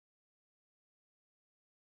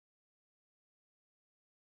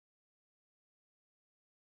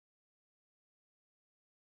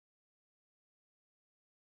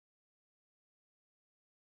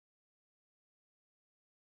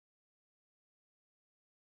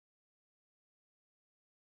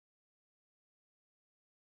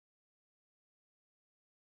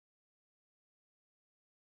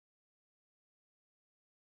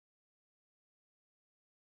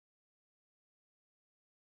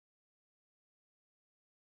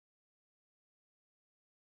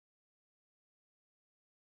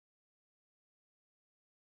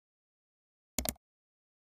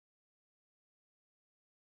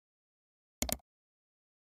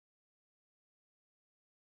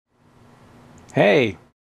Hey.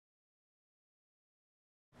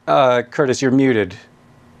 Curtis, you're muted.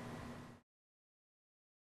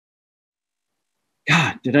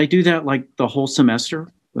 God, did I do that like the whole semester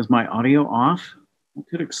with my audio off? I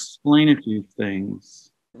could explain a few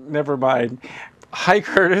things. Never mind. Hi,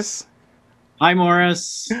 Curtis. Hi,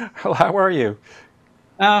 Morris. How are you?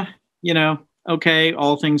 Uh, okay,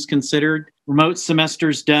 all things considered. Remote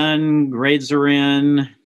semester's done, grades are in.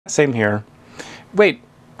 Same here. Wait,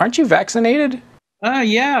 aren't you vaccinated?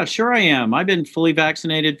 Yeah, sure I am. I've been fully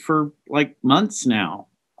vaccinated for like months now.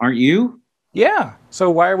 Aren't you? Yeah.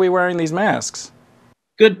 So why are we wearing these masks?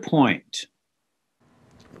 Good point.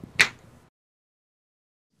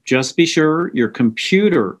 Just be sure your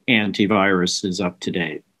computer antivirus is up to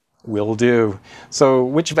date. Will do. So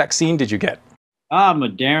which vaccine did you get?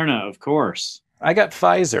 Moderna, of course. I got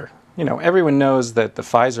Pfizer. You know, everyone knows that the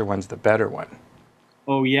Pfizer one's the better one.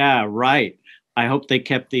 Oh, yeah, right. I hope they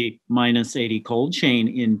kept the -80 cold chain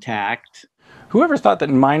intact. Whoever thought that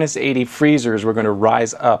 -80 freezers were going to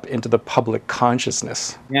rise up into the public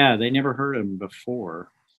consciousness? Yeah, they never heard of them before.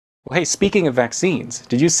 Well, hey, speaking of vaccines,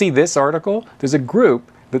 did you see this article? There's a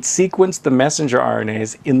group that sequenced the messenger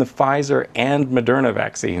RNAs in the Pfizer and Moderna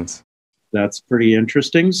vaccines. That's pretty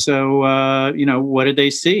interesting. So, what did they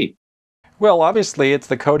see? Well, obviously, it's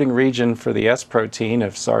the coding region for the S protein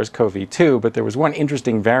of SARS-CoV-2, but there was one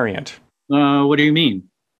interesting variant. What do you mean?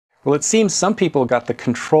 Well, it seems some people got the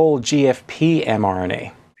control GFP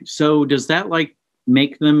mRNA. So does that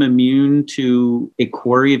make them immune to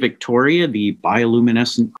Equoria victoria, the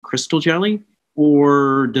bioluminescent crystal jelly?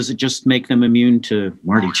 Or does it just make them immune to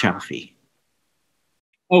Marty Chaffee?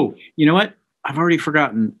 Oh, you know what? I've already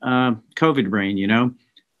forgotten. COVID brain,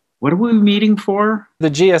 What are we meeting for? The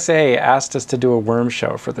GSA asked us to do a worm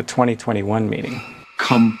show for the 2021 meeting.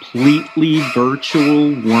 Completely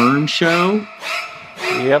virtual worm show?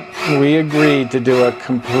 Yep, we agreed to do a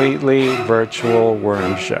completely virtual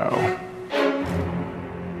worm show.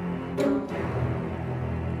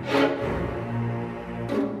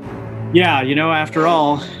 Yeah, after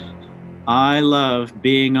all, I love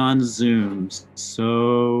being on Zoom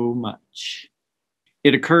so much.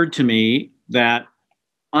 It occurred to me that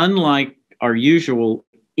unlike our usual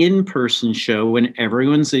in-person show when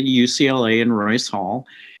everyone's at UCLA and Royce Hall,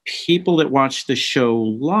 people that watch the show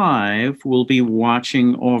live will be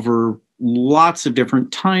watching over lots of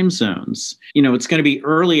different time zones. It's going to be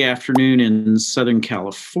early afternoon in Southern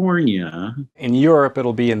California. In Europe,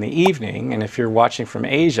 it'll be in the evening, and if you're watching from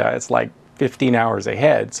Asia, it's like 15 hours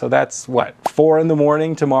ahead. So that's what, 4 in the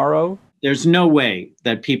morning tomorrow? There's no way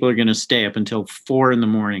that people are going to stay up until 4 in the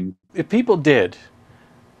morning. If people did,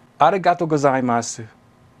 arigato gozaimasu,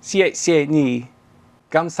 sie ni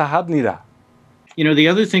감사합니다. The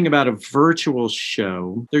other thing about a virtual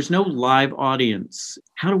show, there's no live audience.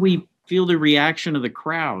 How do we feel the reaction of the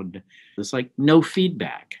crowd? There's no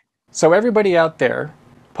feedback. So everybody out there,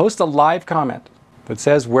 post a live comment that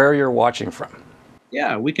says where you're watching from.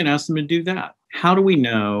 Yeah, we can ask them to do that. How do we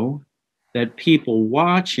know that people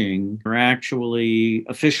watching are actually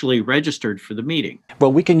officially registered for the meeting?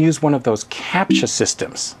 Well, we can use one of those CAPTCHA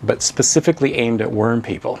systems, but specifically aimed at worm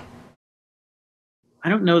people. I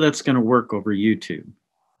don't know that's going to work over YouTube.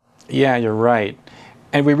 Yeah, you're right.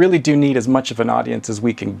 And we really do need as much of an audience as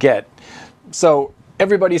we can get. So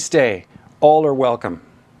everybody stay. All are welcome.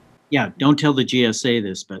 Yeah, don't tell the GSA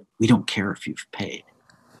this, but we don't care if you've paid.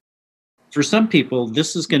 For some people,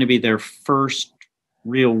 this is going to be their first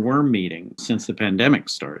real worm meeting since the pandemic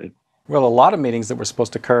started. Well, a lot of meetings that were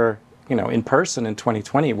supposed to occur, in person in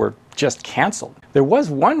 2020 were just canceled. There was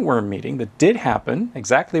one worm meeting that did happen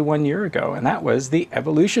exactly 1 year ago, and that was the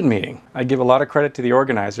evolution meeting. I give a lot of credit to the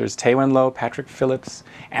organizers, Taewen Lo, Patrick Phillips,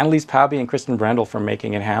 Annalise Pauby, and Kristen Brendel for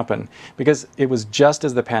making it happen, because it was just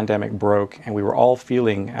as the pandemic broke and we were all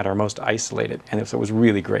feeling at our most isolated, and so it was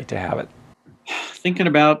really great to have it. Thinking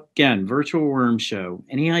about, again, virtual worm show.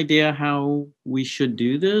 Any idea how we should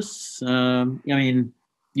do this?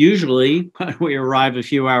 Usually we arrive a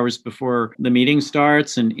few hours before the meeting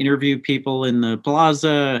starts and interview people in the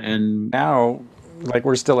plaza, and now,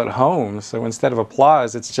 we're still at home, so instead of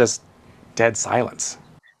applause, it's just dead silence.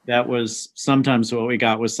 That was sometimes what we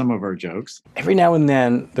got with some of our jokes. Every now and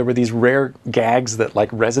then, there were these rare gags that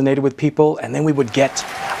resonated with people, and then we would get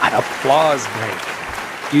an applause break.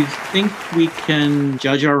 Do you think we can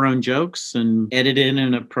judge our own jokes and edit in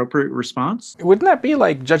an appropriate response? Wouldn't that be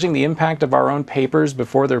like judging the impact of our own papers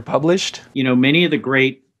before they're published? Many of the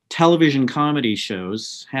great television comedy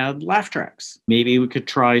shows had laugh tracks. Maybe we could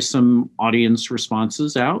try some audience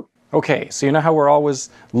responses out. Okay, so you know how we're always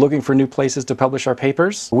looking for new places to publish our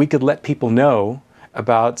papers? We could let people know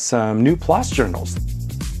about some new PLoS journals.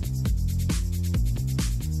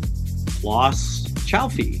 PLoS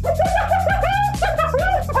Chalfie.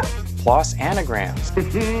 PLoS anagrams.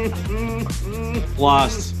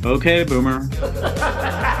 PLoS, okay, boomer.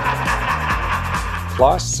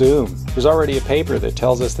 PLoS Zoom. There's already a paper that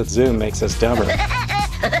tells us that Zoom makes us dumber.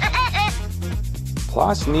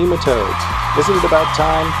 PLoS nematodes. Isn't it about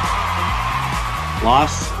time?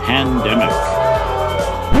 PLoS pandemic.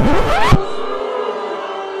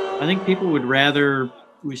 I think people would rather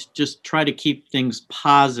we just try to keep things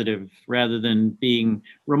positive rather than being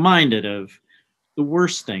reminded of the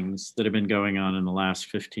worst things that have been going on in the last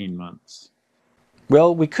 15 months.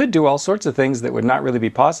 Well, we could do all sorts of things that would not really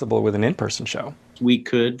be possible with an in-person show. We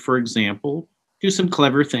could, for example, do some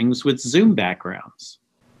clever things with Zoom backgrounds.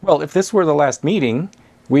 Well, if this were the last meeting,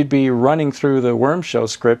 we'd be running through the Worm Show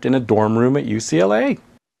script in a dorm room at UCLA.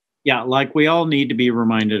 Yeah, like we all need to be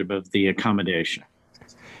reminded of the accommodation.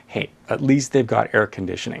 Hey, at least they've got air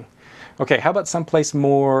conditioning. Okay, how about someplace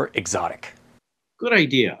more exotic? Good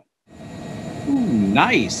idea. Ooh,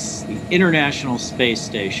 nice. The International Space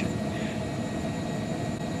Station.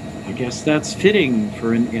 I guess that's fitting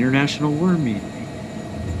for an international worm meeting.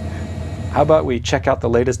 How about we check out the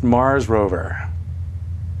latest Mars rover?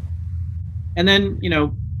 And then,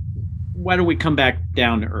 why don't we come back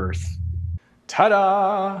down to Earth?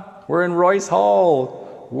 Ta-da! We're in Royce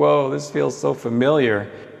Hall. Whoa, this feels so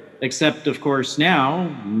familiar. Except, of course, now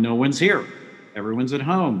no one's here. Everyone's at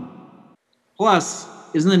home. Plus,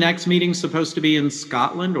 isn't the next meeting supposed to be in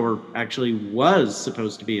Scotland, or actually was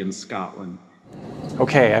supposed to be in Scotland?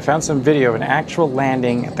 Okay, I found some video of an actual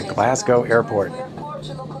landing at the Glasgow airport.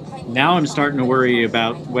 Now I'm starting to worry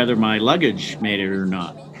about whether my luggage made it or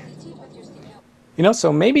not.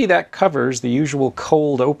 So maybe that covers the usual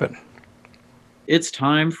cold open. It's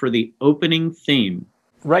time for the opening theme.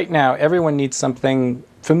 Right now, everyone needs something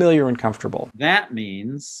familiar and comfortable. That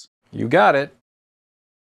means... You got it.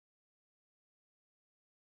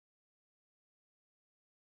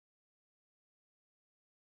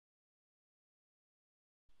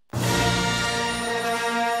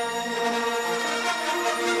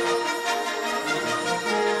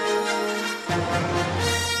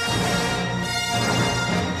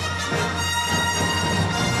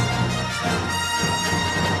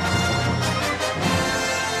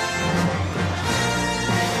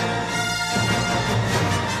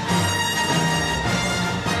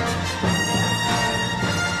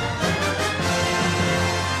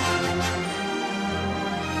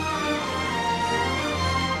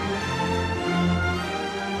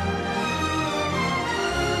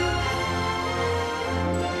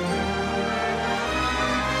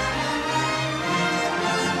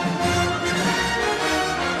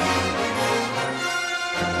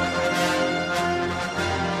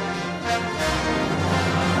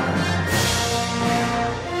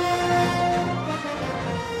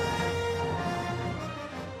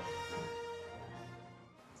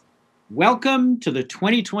 Welcome to the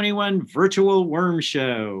 2021 Virtual Worm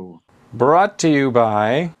Show. Brought to you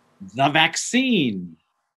by... The vaccine.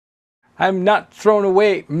 I'm not throwing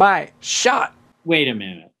away my shot. Wait a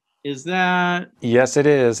minute. Is that... Yes, it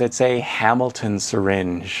is. It's a Hamilton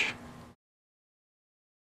syringe.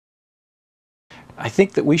 I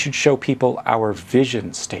think that we should show people our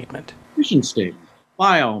vision statement. Vision statement,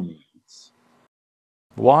 by all means.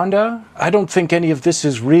 Wanda, I don't think any of this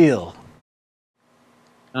is real.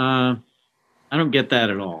 I don't get that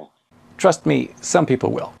at all. Trust me, some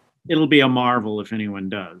people will. It'll be a marvel if anyone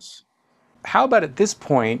does. How about at this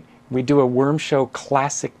point, we do a Worm Show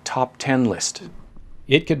Classic Top 10 list?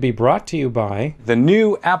 It could be brought to you by the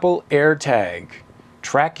new Apple AirTag.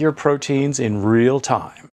 Track your proteins in real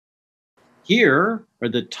time. Here are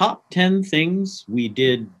the top 10 things we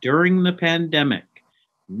did during the pandemic.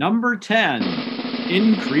 Number 10,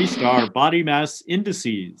 increased our body mass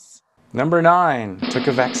indices. Number 9, took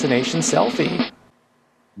a vaccination selfie.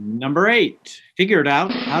 Number 8, figured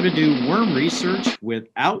out how to do worm research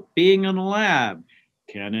without being in a lab.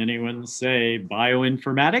 Can anyone say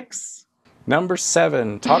bioinformatics? Number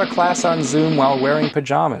 7, taught a class on Zoom while wearing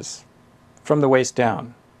pajamas. From the waist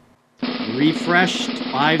down. Refreshed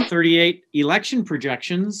 538 election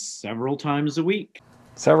projections several times a week.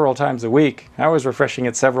 Several times a week. I was refreshing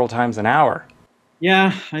it several times an hour.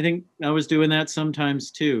 Yeah, I think I was doing that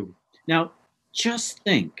sometimes too. Now, just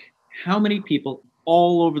think how many people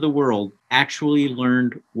all over the world actually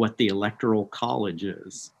learned what the Electoral College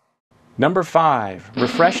is. Number 5,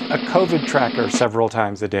 refreshed a COVID tracker several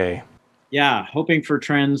times a day. Yeah, hoping for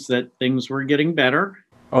trends that things were getting better.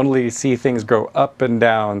 Only to see things go up and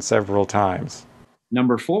down several times.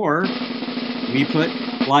 Number 4, we put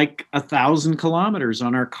like 1,000 kilometers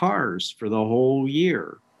on our cars for the whole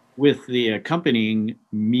year. with the accompanying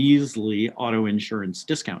measly auto insurance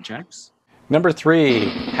discount checks. Number 3,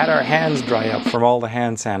 had our hands dry up from all the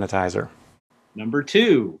hand sanitizer. Number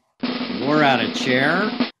 2, wore out a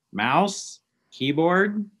chair, mouse,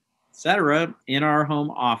 keyboard, etc. in our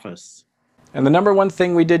home office. And the number 1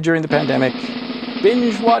 thing we did during the pandemic,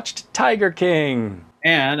 binge watched Tiger King.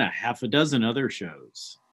 And a half a dozen other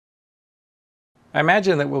shows. I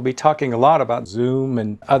imagine that we'll be talking a lot about Zoom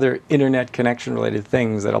and other internet connection related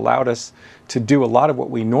things that allowed us to do a lot of what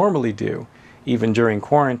we normally do, even during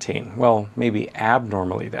quarantine. Well, maybe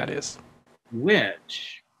abnormally, that is.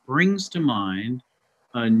 Which brings to mind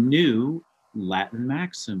a new Latin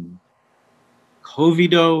maxim.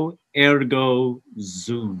 Covido ergo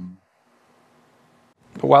Zoom.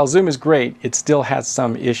 But while Zoom is great, it still has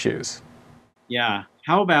some issues. Yeah.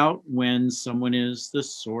 How about when someone is the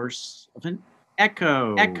source of an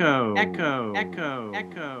echo?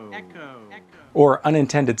 Or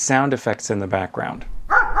unintended sound effects in the background.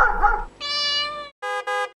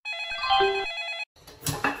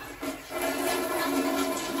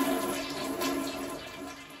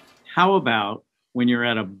 How about when you're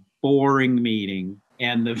at a boring meeting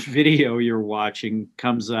and the video you're watching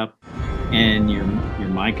comes up and your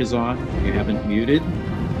mic is on, you haven't muted?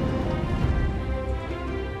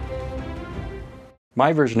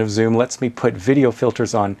 My version of Zoom lets me put video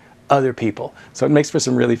filters on other people, so it makes for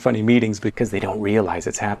some really funny meetings because they don't realize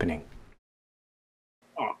it's happening.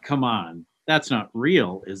 Oh, come on. That's not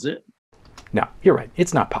real, is it? No, you're right.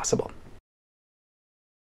 It's not possible.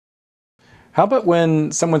 How about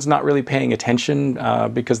when someone's not really paying attention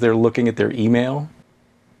because they're looking at their email?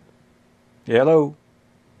 Hello.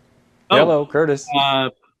 Oh, hello, Curtis.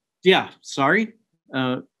 Yeah, sorry.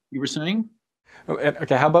 You were saying?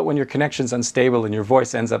 Okay, how about when your connection's unstable and your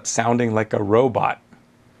voice ends up sounding like a robot?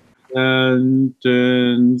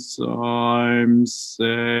 Sentence I'm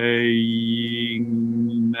saying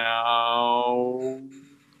now.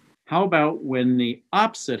 How about when the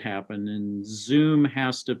opposite happened and Zoom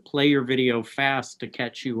has to play your video fast to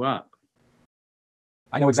catch you up?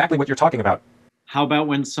 I know exactly what you're talking about. How about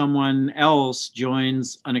when someone else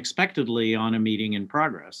joins unexpectedly on a meeting in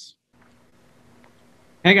progress?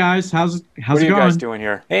 Hey guys, how's it going? What are you guys doing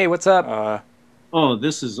here? Hey, what's up? Oh,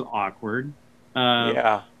 this is awkward.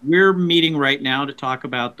 Yeah. We're meeting right now to talk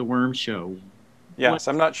about the Worm Show. Yes,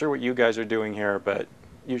 I'm not sure what you guys are doing here, but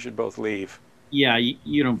you should both leave. Yeah,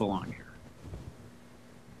 you don't belong here.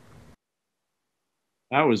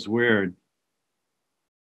 That was weird.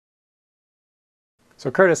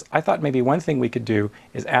 So Curtis, I thought maybe one thing we could do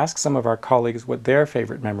is ask some of our colleagues what their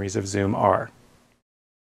favorite memories of Zoom are.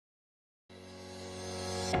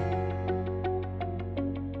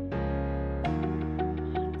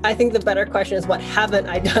 I think the better question is, what haven't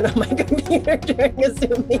I done on my computer during a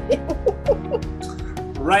Zoom meeting?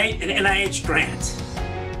 Write an NIH grant.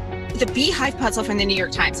 The Beehive puzzle from the New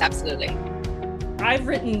York Times, absolutely. I've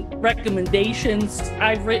written recommendations.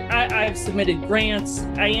 I've submitted grants.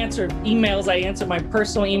 I answer emails. I answer my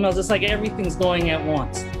personal emails. It's like everything's going at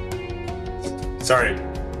once. Sorry,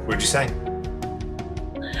 what'd you say?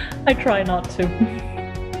 I try not to.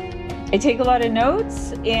 I take a lot of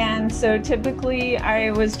notes, and so typically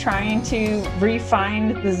I was trying to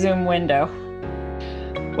re-find the Zoom window.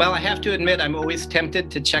 Well, I have to admit I'm always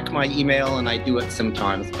tempted to check my email, and I do it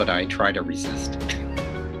sometimes, but I try to resist.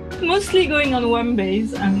 Mostly going on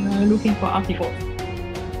WormBase and looking for articles.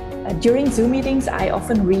 During Zoom meetings, I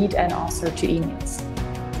often read and answer to emails.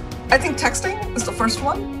 I think texting is the first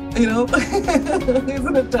one, you know?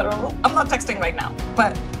 Isn't it terrible? I'm not texting right now,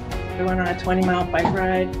 but... We went on a 20-mile bike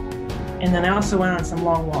ride, and then I also went on some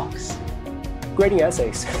long walks. Grading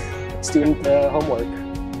essays, student homework.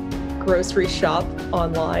 Grocery shop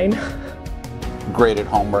online. Graded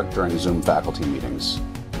homework during Zoom faculty meetings.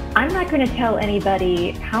 I'm not going to tell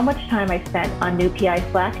anybody how much time I spent on new PI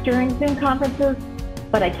Slack during Zoom conferences,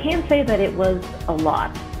 but I can say that it was a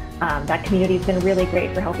lot. That community has been really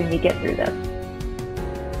great for helping me get through this.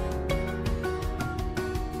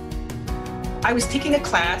 I was taking a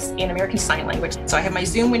class in American Sign Language, so I have my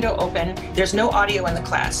Zoom window open. There's no audio in the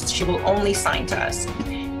class. She will only sign to us.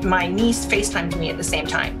 My niece FaceTimed me at the same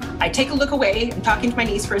time. I take a look away, I'm talking to my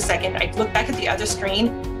niece for a second, I look back at the other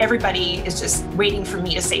screen, everybody is just waiting for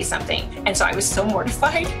me to say something. And so I was so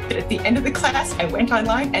mortified that at the end of the class, I went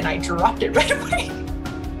online and I dropped it right away.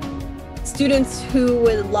 Students who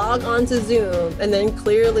would log onto Zoom and then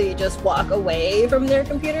clearly just walk away from their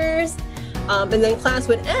computers, and then class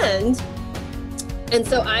would end. And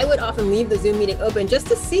so I would often leave the Zoom meeting open just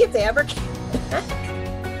to see if they ever came back.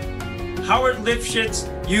 Howard Lifshitz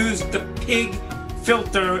used the pig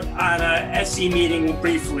filter on a SE meeting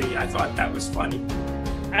briefly. I thought that was funny.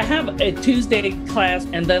 I have a Tuesday class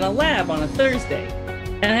and then a lab on a Thursday.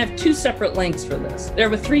 And I have 2 separate links for this. There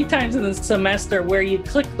were 3 times in the semester where you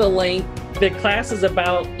click the link, the class is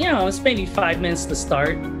about, it's maybe 5 minutes to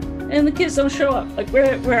start, and the kids don't show up. Like,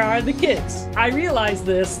 where are the kids? I realize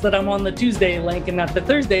this, that I'm on the Tuesday link and not the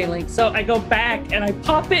Thursday link. So I go back and I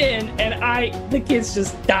pop in and the kids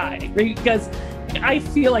just die, because I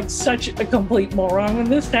feel like such a complete moron when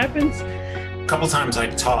this happens. A couple times I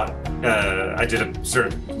taught, I did a sort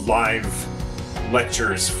of live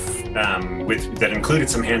lectures that included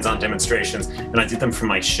some hands-on demonstrations, and I did them from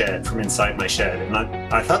my shed, from inside my shed. And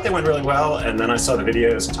I thought they went really well, and then I saw the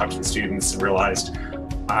videos and talked to the students and realized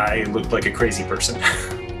I looked like a crazy person.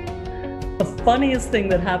 The funniest thing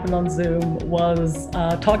that happened on Zoom was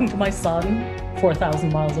talking to my son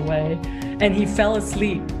 4,000 miles away, and he fell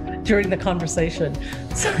asleep during the conversation.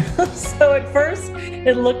 So at first,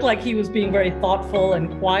 it looked like he was being very thoughtful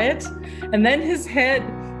and quiet, and then his head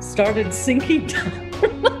started sinking down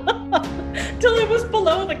till it was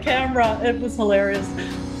below the camera. It was hilarious.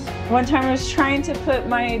 One time I was trying to put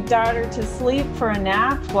my daughter to sleep for a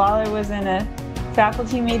nap while I was in a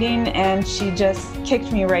faculty meeting, and she just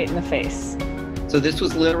kicked me right in the face. So this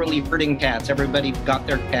was literally herding cats. Everybody got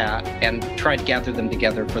their cat and tried to gather them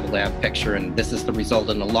together for the lab picture, and this is the result,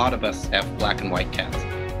 and a lot of us have black and white cats.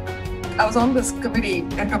 I was on this committee,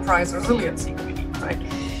 Enterprise Resiliency Committee, right?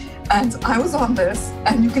 And I was on this,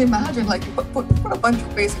 and you can imagine, like, you put a bunch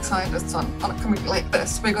of basic scientists on a committee like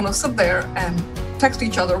this. We're going to sit there and text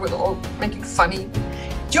each other with all making funny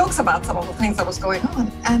jokes about some of the things that was going on.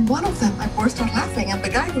 And one of them, I burst out laughing, and the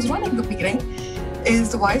guy who's running the meeting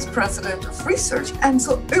is the vice president of research. And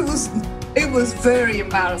so it was very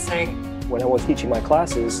embarrassing. When I was teaching my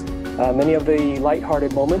classes, many of the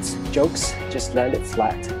lighthearted moments, jokes, just landed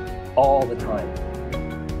flat all the time.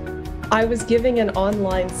 I was giving an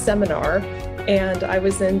online seminar, and I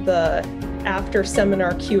was in the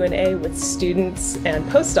after-seminar Q&A with students and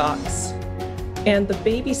postdocs. And the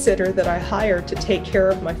babysitter that I hired to take care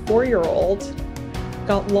of my 4-year-old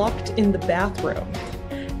got locked in the bathroom.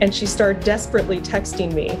 And she started desperately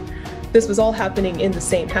texting me. This was all happening in the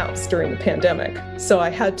same house during the pandemic. So I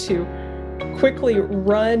had to quickly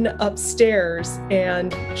run upstairs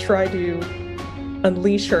and try to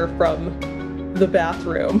unleash her from the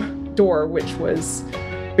bathroom door, which was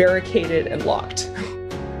barricaded and locked.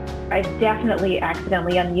 I definitely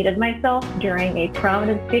accidentally unmuted myself during a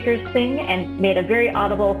prominent speaker's thing and made a very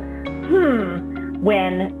audible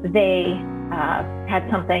when they had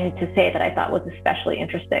something to say that I thought was especially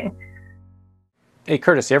interesting. Hey,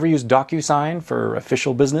 Curtis, you ever use DocuSign for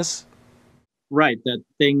official business? Right, that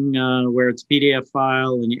thing where it's a PDF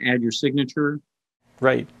file and you add your signature.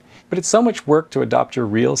 Right. But it's so much work to adopt your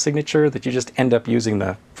real signature that you just end up using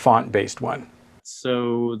the font-based one.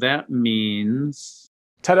 So that means...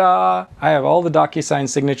 Ta-da! I have all the DocuSign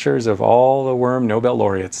signatures of all the Worm Nobel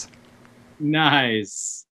laureates.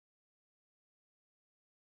 Nice.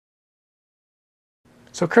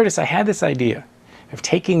 So Curtis, I had this idea of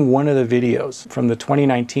taking one of the videos from the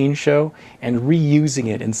 2019 show and reusing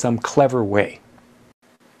it in some clever way.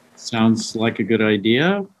 Sounds like a good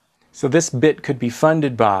idea. So this bit could be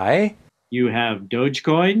funded by... You have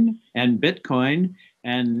Dogecoin and Bitcoin,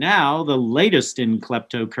 and now the latest in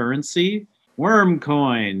kleptocurrency,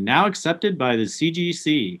 WormCoin, now accepted by the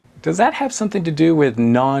CGC. Does that have something to do with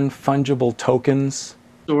non-fungible tokens?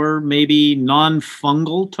 Or maybe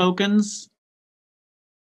non-fungal tokens?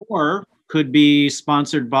 Or could be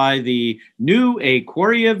sponsored by the new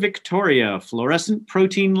Aquaria Victoria fluorescent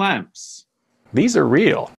protein lamps. These are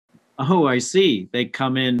real. Oh, I see. They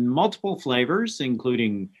come in multiple flavors,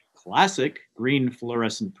 including classic green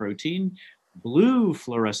fluorescent protein, blue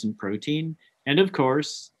fluorescent protein, and of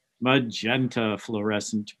course, magenta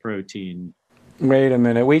fluorescent protein. Wait a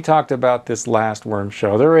minute. We talked about this last Worm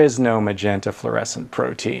show. There is no magenta fluorescent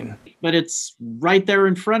protein. But it's right there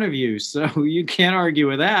in front of you, so you can't argue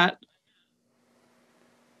with that.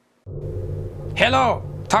 Hello,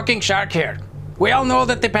 Talking Shark here. We all know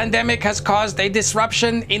that the pandemic has caused a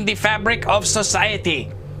disruption in the fabric of society.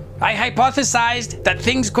 I hypothesized that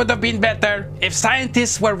things could have been better if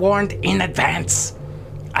scientists were warned in advance.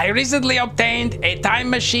 I recently obtained a time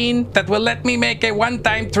machine that will let me make a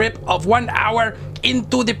one-time trip of 1 hour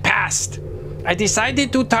into the past. I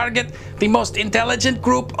decided to target the most intelligent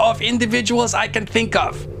group of individuals I can think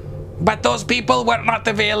of, but those people were not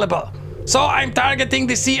available. So I'm targeting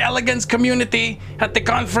the C. elegans community at the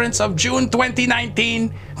conference of June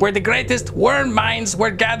 2019, where the greatest worm minds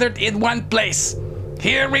were gathered in one place.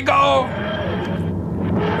 Here we go!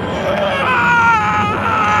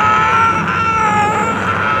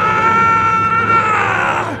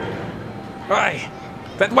 Boy,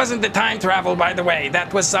 That wasn't the time travel, by the way.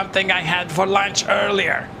 That was something I had for lunch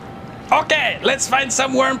earlier. Okay, let's find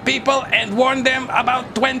some worm people and warn them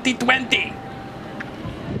about 2020.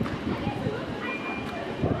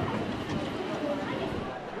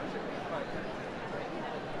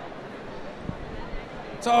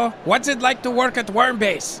 So, what's it like to work at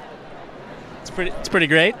WormBase? It's pretty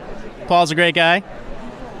great. Paul's a great guy.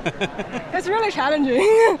 It's really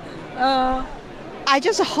challenging. I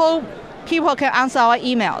just hope people can answer our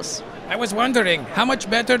emails. I was wondering, how much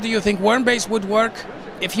better do you think WormBase would work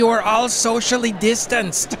if you were all socially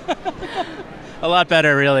distanced? A lot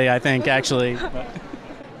better, really, I think, actually.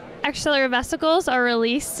 Extracellular vesicles are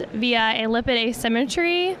released via a lipid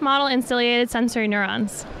asymmetry model in ciliated sensory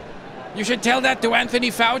neurons. You should tell that to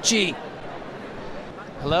Anthony Fauci.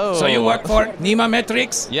 Hello. So you work for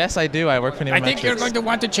Nemometrics? Yes, I do. I work for Nemometrics. I think you're going to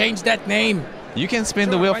want to change that name. You can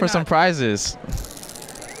spin the wheel for some prizes.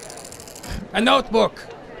 A notebook.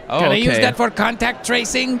 Oh, Can I okay. use that for contact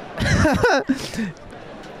tracing?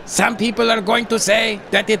 Some people are going to say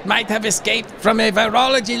that it might have escaped from a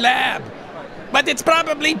virology lab. But it's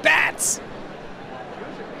probably bats.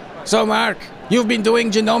 So Mark, you've been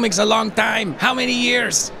doing genomics a long time. How many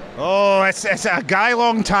years? Oh, it's a guy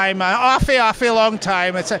long time, awfully long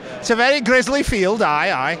time. It's a very grisly field,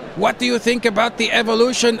 aye. What do you think about the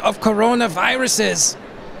evolution of coronaviruses?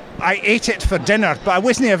 I ate it for dinner, but I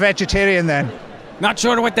wasn't a vegetarian then. Not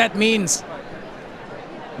sure what that means.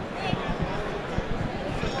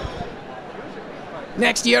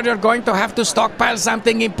 Next year you're going to have to stockpile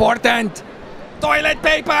something important. Toilet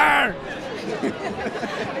paper!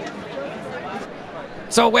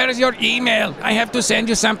 So where is your email? I have to send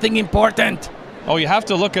you something important. Oh, you have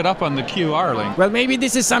to look it up on the QR link. Well, maybe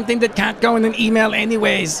this is something that can't go in an email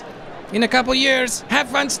anyways. In a couple years, have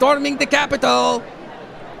fun storming the Capitol.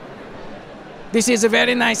 This is a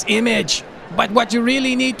very nice image, but what you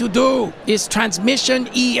really need to do is transmission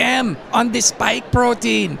EM on the spike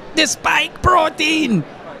protein. The spike protein!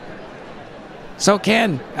 So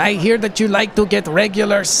Ken, I hear that you like to get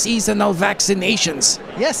regular seasonal vaccinations.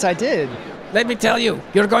 Yes, I did. Let me tell you,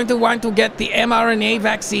 you're going to want to get the mRNA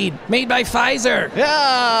vaccine made by Pfizer.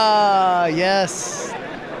 Yeah, yes.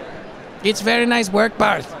 It's very nice work,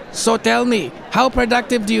 Barth. So tell me, how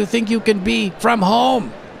productive do you think you can be from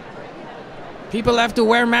home? People have to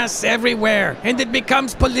wear masks everywhere, and it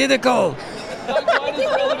becomes political.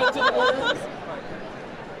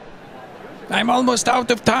 I'm almost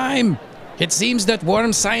out of time. It seems that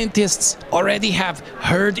worm scientists already have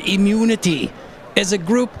herd immunity. As a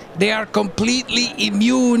group, they are completely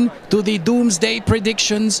immune to the doomsday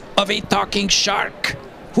predictions of a talking shark.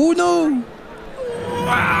 Who knew?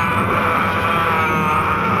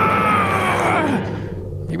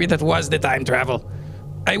 Maybe that was the time travel.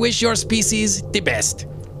 I wish your species the best.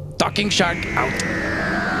 Talking shark out.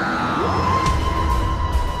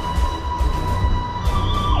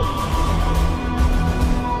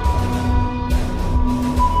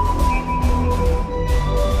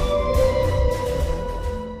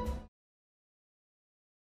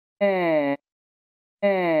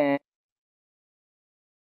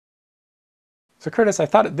 So Curtis, I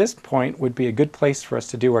thought at this point would be a good place for us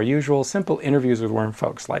to do our usual simple interviews with worm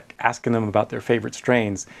folks, like asking them about their favorite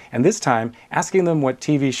strains, and this time asking them what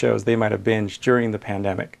TV shows they might have binged during the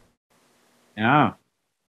pandemic. Yeah.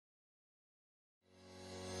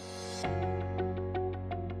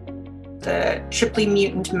 The triply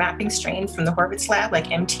mutant mapping strain from the Horvitz lab, like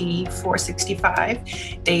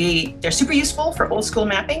MT465, they're super useful for old school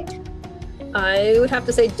mapping. I would have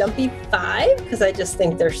to say Dumpy 5, because I just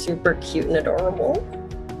think they're super cute and adorable.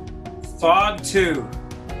 Fog 2.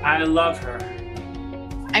 I love her.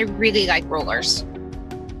 I really like rollers.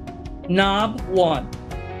 Knob 1.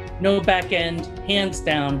 No back end, hands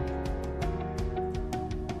down.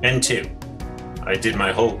 N2. I did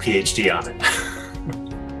my whole PhD on it.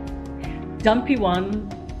 Dumpy 1,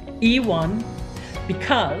 E1,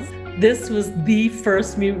 because this was the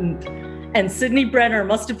first mutant. And Sydney Brenner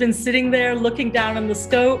must have been sitting there looking down in the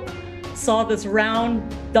scope, saw this round,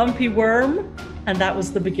 dumpy worm, and that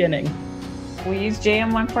was the beginning. We use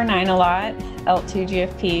JM149 a lot,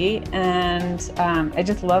 L2GFP, and I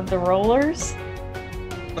just love the rollers.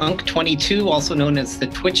 Unk 22, also known as the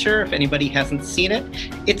Twitcher, if anybody hasn't seen it,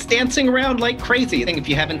 it's dancing around like crazy. I think if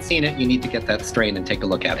you haven't seen it, you need to get that strain and take a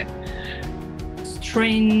look at it.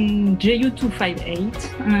 Strain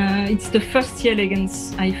JU258. It's the first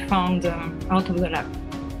elegans I found out of the lab.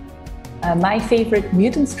 My favorite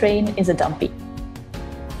mutant strain is a Dumpy.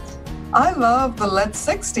 I love the LED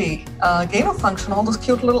 60 gain of function, all those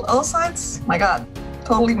cute little oocytes. My God,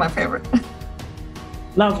 totally my favorite.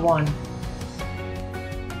 Love 1.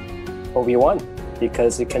 Obi-Wan.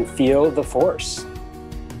 because it can feel the force.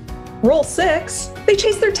 Roll 6, they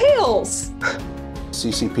chase their tails.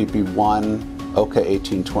 CCPP1, OCA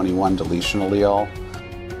 1821 deletion allele.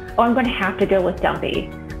 Oh, I'm going to have to go with Dumpy.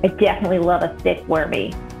 I definitely love a thick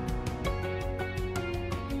wormy.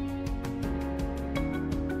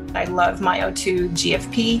 I love my O2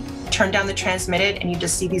 GFP. Turn down the transmitted and you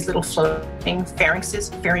just see these little floating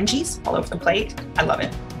pharynges all over the plate. I love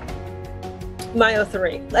it. My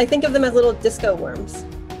 03. I think of them as little disco worms.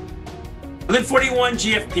 Lin 41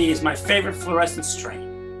 GFP is my favorite fluorescent strain.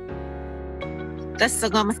 The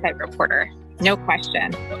Sogomosite reporter, no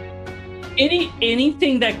question.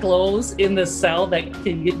 Anything that glows in the cell that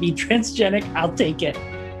can be transgenic, I'll take it.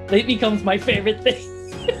 It becomes my favorite thing.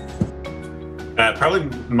 Probably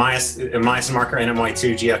myosin marker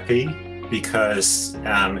NMY2 GFP, because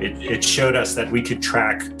it showed us that we could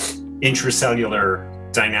track intracellular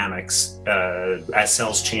dynamics as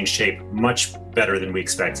cells change shape much better than we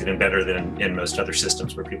expected and better than in most other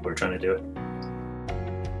systems where people are trying to do it.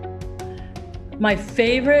 My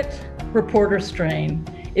favorite reporter strain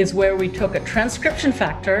is where we took a transcription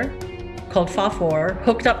factor called FA4,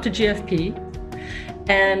 hooked up to GFP,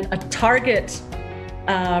 and a target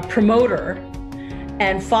promoter,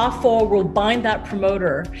 and FA4 will bind that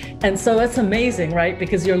promoter. And so that's amazing, right?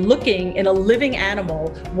 Because you're looking in a living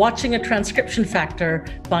animal, watching a transcription factor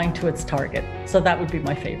bind to its target. So that would be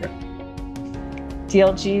my favorite.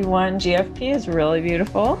 DLG1 GFP is really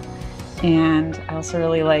beautiful. And I also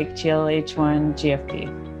really like GLH1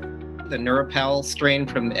 GFP. The Neuropal strain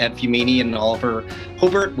from Ed Fumini and Oliver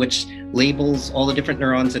Hobart, which labels all the different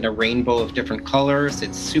neurons in a rainbow of different colors.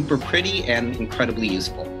 It's super pretty and incredibly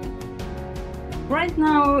useful. Right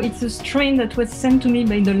now, it's a strain that was sent to me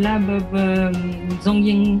by the lab of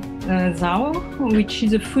Zongying Zhao, which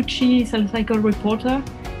is a Fuji cell cycle reporter.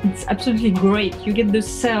 It's absolutely great. You get the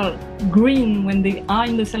cell green when they are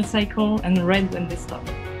in the cell cycle and red when they stop.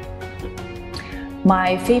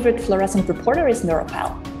 My favorite fluorescent reporter is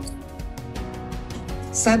Neuropal.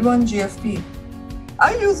 SED1 GFP.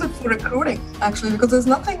 I use it for recruiting, actually, because there's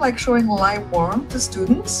nothing like showing live worm to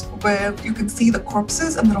students where you can see the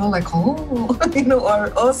corpses and they're all like, oh, our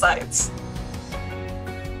oocytes.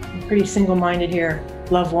 I'm pretty single-minded here.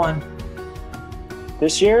 Love one.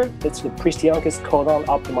 This year, it's the Pristioncus codon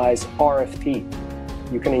optimized RFP.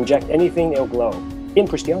 You can inject anything, it'll glow in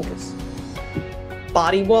Pristioncus.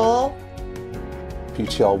 Body wall.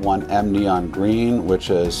 PTL1M neon green, which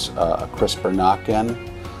is a CRISPR knock-in.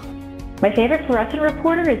 My favorite fluorescent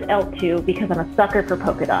reporter is L2 because I'm a sucker for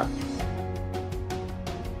polka dots.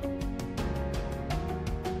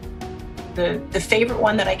 The favorite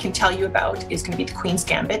one that I can tell you about is going to be the Queen's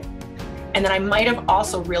Gambit. And then I might have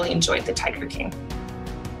also really enjoyed the Tiger King.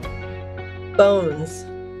 Bones.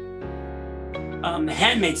 The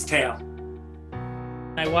Handmaid's Tale.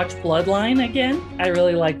 I watched Bloodline again. I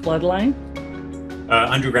really like Bloodline.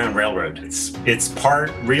 Underground Railroad. It's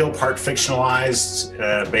part real, part fictionalized,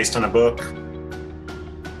 based on a book.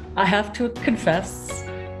 I have to confess,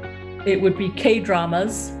 it would be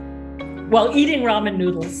K-dramas while eating ramen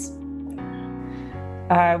noodles.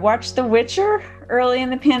 I watched The Witcher early in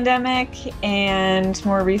the pandemic and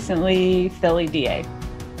more recently Philly DA.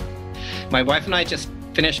 My wife and I just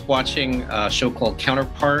finished watching a show called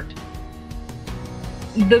Counterpart.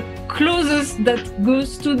 The closest that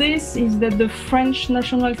goes to this is that the French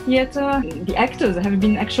National Theatre, the actors have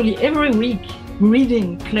been actually every week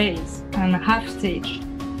reading plays and half stage.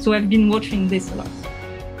 So I've been watching this a lot.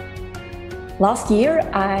 Last year,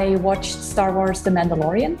 I watched Star Wars The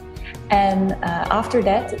Mandalorian. And after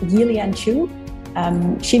that, Yilian Chu,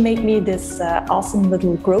 she made me this awesome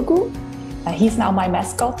little Grogu. He's now my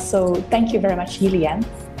mascot, so thank you very much, Yilian.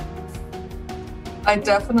 I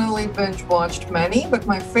definitely binge watched many, but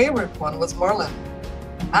my favorite one was Merlin.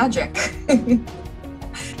 Magic.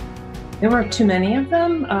 There were too many of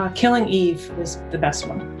them. Killing Eve was the best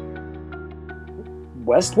one.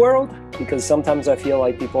 Westworld, because sometimes I feel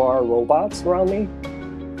like people are robots around me.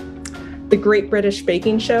 The Great British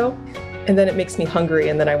Baking Show, and then it makes me hungry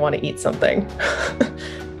and then I want to eat something.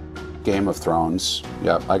 Game of Thrones.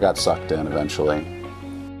 Yep, I got sucked in eventually.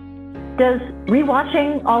 Does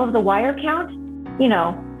rewatching all of The Wire count? You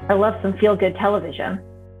know, I love some feel-good television.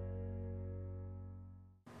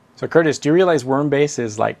 So Curtis, do you realize WormBase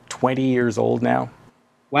is like 20 years old now?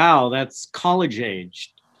 Wow, that's college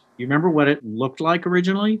aged. You remember what it looked like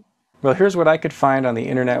originally? Well, here's what I could find on the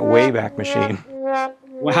Internet Wayback Machine.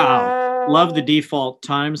 Wow, love the default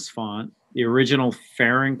Times font, the original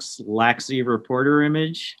Pharynx Laxi reporter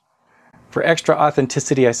image. For extra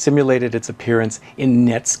authenticity, I simulated its appearance in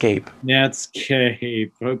Netscape.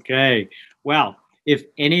 Netscape, okay. Well, If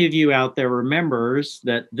any of you out there remembers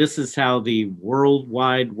that this is how the World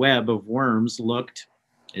Wide Web of worms looked,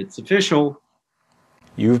 it's official.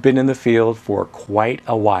 You've been in the field for quite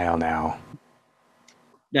a while now.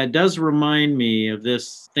 That does remind me of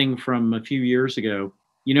this thing from a few years ago.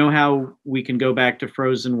 You know how we can go back to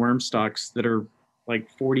frozen worm stocks that are like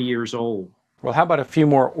 40 years old? Well, how about a few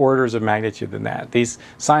more orders of magnitude than that? These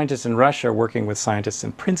scientists in Russia, working with scientists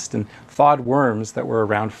in Princeton, thawed worms that were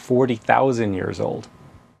around 40,000 years old.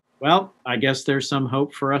 Well, I guess there's some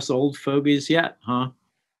hope for us old fogies yet, huh?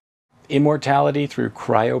 Immortality through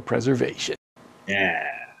cryopreservation. Yeah.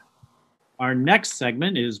 Our next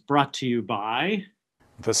segment is brought to you by...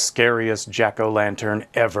 the scariest jack-o'-lantern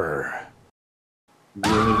ever.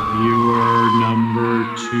 Reviewer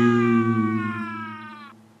number 2.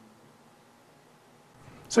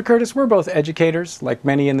 So Curtis, we're both educators, like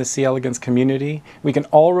many in the C. elegans community. We can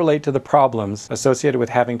all relate to the problems associated with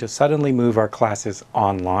having to suddenly move our classes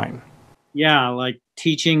online. Yeah, like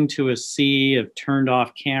teaching to a sea of turned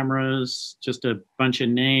off cameras, just a bunch of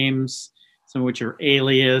names, some of which are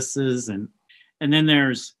aliases, and then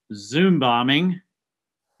there's Zoom bombing.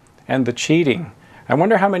 And the cheating. I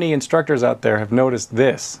wonder how many instructors out there have noticed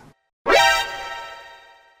this.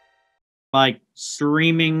 Like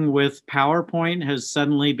streaming with PowerPoint has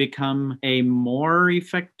suddenly become a more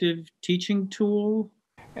effective teaching tool.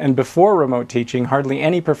 And before remote teaching, hardly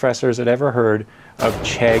any professors had ever heard of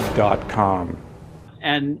Chegg.com.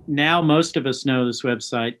 And now most of us know this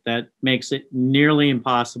website that makes it nearly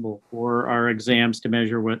impossible for our exams to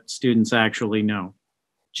measure what students actually know.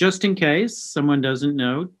 Just in case someone doesn't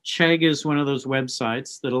know, Chegg is one of those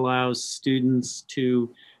websites that allows students to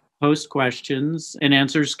post questions, and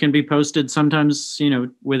answers can be posted sometimes,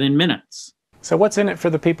 within minutes. So what's in it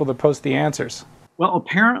for the people that post the answers? Well,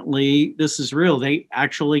 apparently this is real. They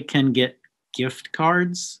actually can get gift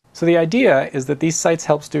cards. So the idea is that these sites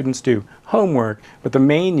help students do homework, but the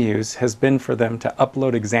main use has been for them to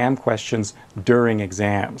upload exam questions during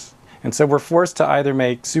exams. And so we're forced to either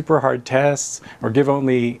make super hard tests or give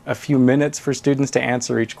only a few minutes for students to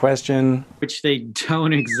answer each question. Which they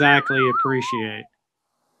don't exactly appreciate.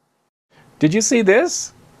 Did you see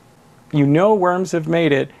this? You know worms have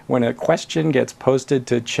made it when a question gets posted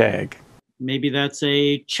to Chegg. Maybe that's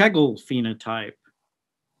a Cheggle phenotype.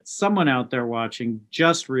 Someone out there watching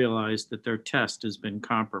just realized that their test has been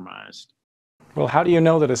compromised. Well, how do you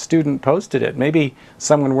know that a student posted it? Maybe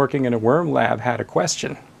someone working in a worm lab had a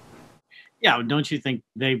question. Yeah, don't you think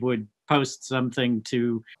they would post something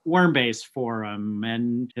to WormBase forum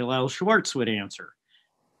and Hillel Schwartz would answer?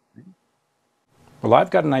 Well,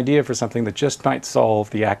 I've got an idea for something that just might solve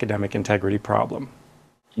the academic integrity problem.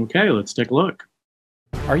 Okay, let's take a look.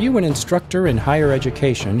 Are you an instructor in higher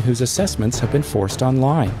education whose assessments have been forced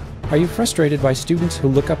online? Are you frustrated by students who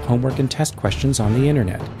look up homework and test questions on the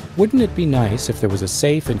internet? Wouldn't it be nice if there was a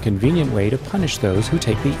safe and convenient way to punish those who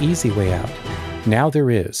take the easy way out? Now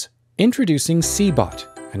there is. Introducing Cbot,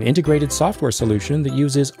 an integrated software solution that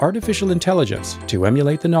uses artificial intelligence to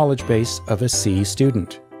emulate the knowledge base of a C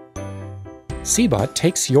student. Cbot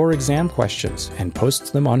takes your exam questions and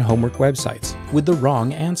posts them on homework websites with the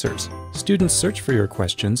wrong answers. Students search for your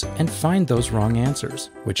questions and find those wrong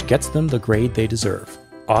answers, which gets them the grade they deserve,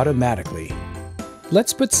 automatically.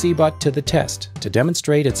 Let's put Cbot to the test to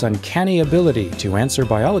demonstrate its uncanny ability to answer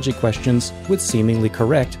biology questions with seemingly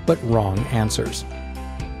correct but wrong answers.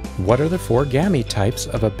 What are the 4 gamete types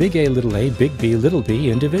of a big A, big B, little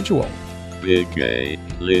b individual? Big A,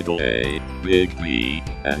 big B,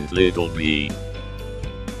 and little b.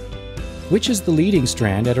 Which is the leading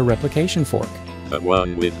strand at a replication fork? The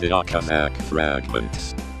one with the Okazak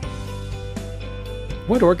fragments.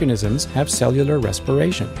 What organisms have cellular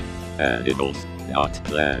respiration? Animals, not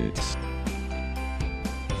plants.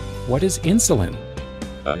 What is insulin?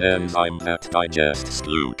 An enzyme that digests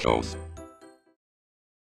glucose.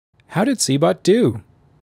 How did Cbot do?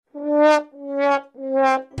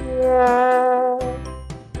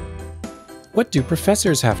 What do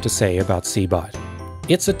professors have to say about Cbot?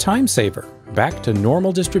 It's a time saver, back to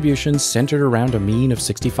normal distributions centered around a mean of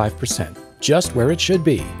 65%, just where it should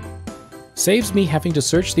be. Saves me having to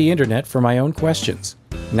search the internet for my own questions.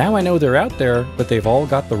 Now I know they're out there, but they've all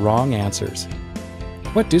got the wrong answers.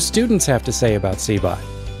 What do students have to say about Cbot?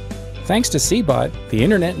 Thanks to Cbot, the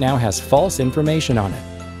internet now has false information on it.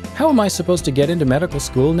 How am I supposed to get into medical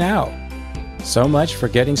school now? So much for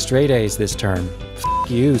getting straight A's this term.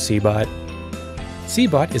 F*** you, Cbot.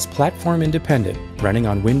 Cbot is platform independent, running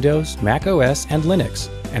on Windows, Mac OS, and Linux,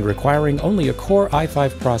 and requiring only a Core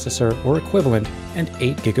i5 processor or equivalent and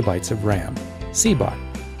 8 GB of RAM. Cbot.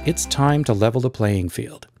 It's time to level the playing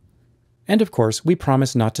field. And of course, we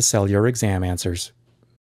promise not to sell your exam answers.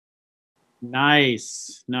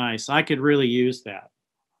 Nice, nice. I could really use that.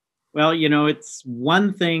 Well, you know, it's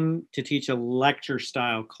one thing to teach a lecture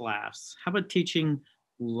style class. How about teaching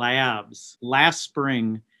labs? Last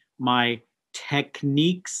spring, my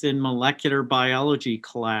techniques in molecular biology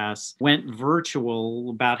class went virtual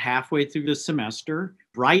about halfway through the semester,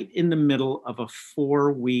 right in the middle of a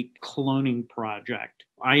 4-week cloning project.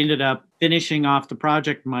 I ended up finishing off the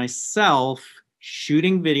project myself,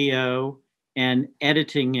 shooting video and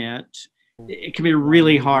editing it. It can be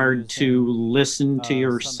really hard to listen to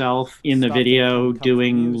yourself in the video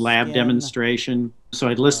doing lab demonstration. So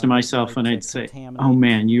I'd listen to myself and I'd say, oh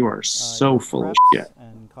man, you are so full of shit.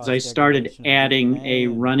 I started adding a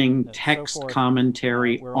running text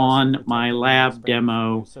commentary on my lab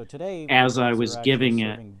demo as I was giving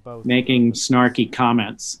it, making snarky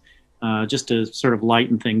comments just to sort of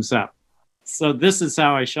lighten things up. So this is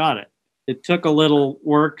how I shot it. It took a little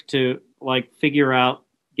work to like figure out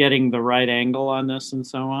getting the right angle on this and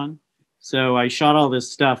so on. So I shot all this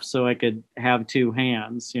stuff so I could have 2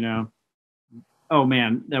 hands, you know. Oh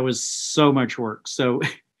man, that was so much work. So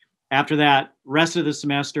after that, rest of the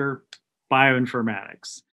semester,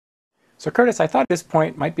 bioinformatics. So Curtis, I thought this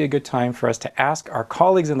point might be a good time for us to ask our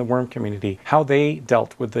colleagues in the worm community how they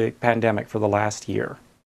dealt with the pandemic for the last year.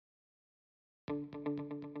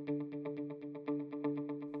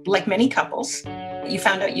 Like many couples, you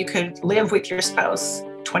found out you could live with your spouse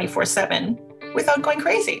 24/7 without going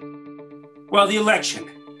crazy. Well, the election.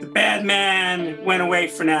 The bad man went away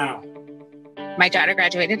for now. My daughter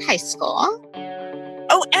graduated high school.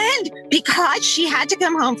 Oh, and because she had to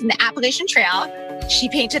come home from the Appalachian Trail, she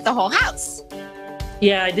painted the whole house.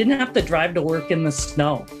 Yeah, I didn't have to drive to work in the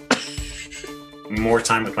snow. More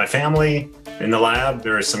time with my family. In the lab,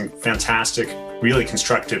 there is some fantastic, really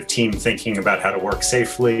constructive team thinking about how to work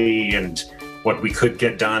safely and what we could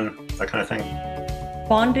get done, that kind of thing.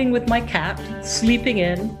 Bonding with my cat, sleeping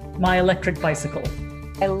in my electric bicycle.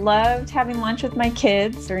 I loved having lunch with my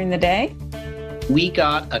kids during the day. We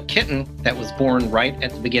got a kitten that was born right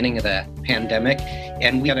at the beginning of the pandemic,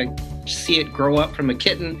 and we got to see it grow up from a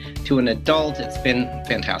kitten to an adult. It's been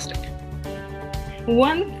fantastic.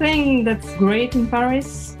 One thing that's great in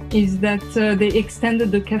Paris is that they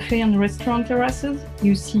extended the cafe and restaurant terraces.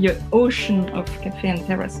 You see an ocean of cafe and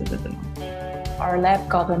terraces at the moment. Our lab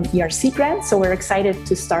got an ERC grant, so we're excited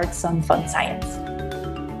to start some fun science.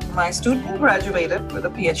 My student graduated with a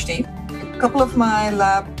PhD. A couple of my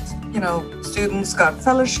lab, students got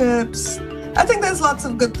fellowships. I think there's lots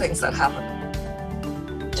of good things that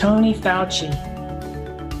happen. Tony Fauci.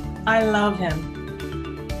 I love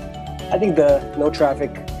him. I think the no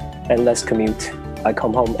traffic and less commute. I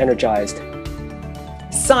come home energized.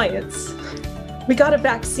 Science. We got a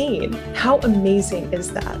vaccine. How amazing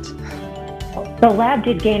is that? The lab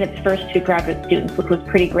did gain its first 2 graduate students, which was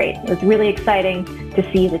pretty great. It was really exciting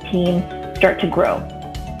to see the team start to grow.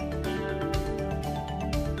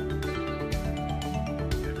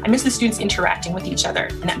 I miss the students interacting with each other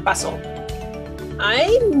and that bustle.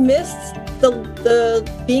 I missed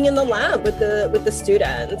the being in the lab with the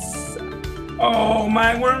students. Oh,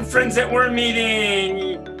 my worm friends at worm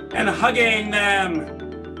meeting and hugging them.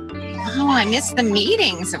 Oh, I miss the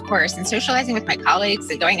meetings, of course, and socializing with my colleagues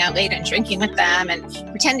and going out late and drinking with them and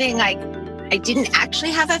pretending like I didn't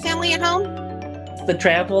actually have a family at home. The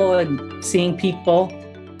travel and seeing people.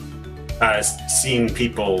 Seeing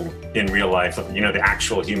people in real life, the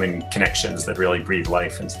actual human connections that really breathe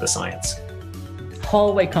life into the science.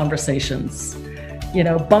 Hallway conversations,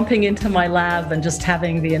 bumping into my lab and just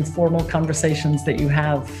having the informal conversations that you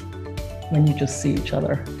have when you just see each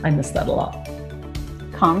other. I miss that a lot.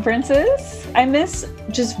 Conferences. I miss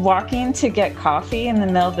just walking to get coffee in the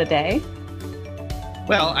middle of the day.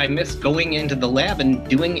 Well, I miss going into the lab and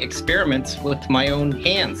doing experiments with my own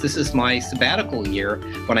hands. This is my sabbatical year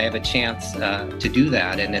when I have a chance to do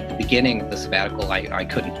that. And at the beginning of the sabbatical, I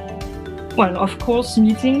couldn't. Well, of course,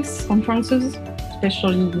 meetings, conferences,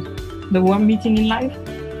 especially the worm meeting in live.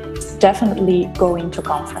 Definitely going to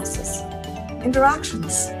conferences.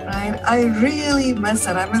 Interactions, right? I really miss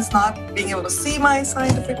it. I miss not being able to see my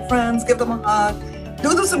scientific friends, give them a hug,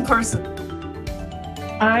 do this in person.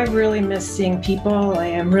 I really miss seeing people.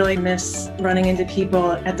 I really miss running into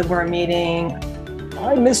people at the worm meeting.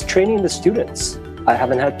 I miss training the students. I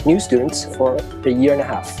haven't had new students for a year and a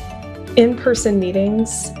half. In-person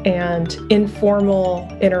meetings and informal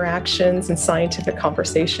interactions and scientific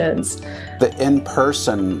conversations. The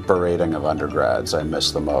in-person berating of undergrads I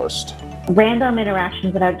miss the most. Random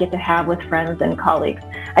interactions that I would get to have with friends and colleagues.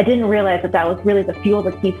 I didn't realize that was really the fuel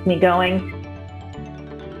that keeps me going.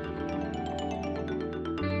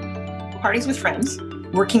 parties with friends,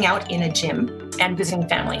 working out in a gym, and visiting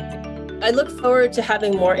family. I look forward to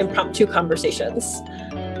having more impromptu conversations.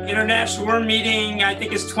 International Worm Meeting, I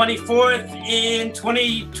think, is 24th in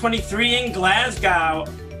 2023 in Glasgow.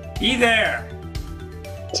 Be there.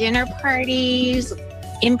 Dinner parties,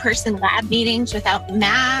 in-person lab meetings without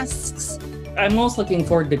masks. I'm most looking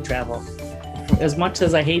forward to travel. As much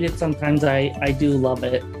as I hate it sometimes, I do love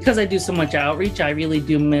it. Because I do so much outreach, I really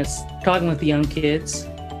do miss talking with the young kids.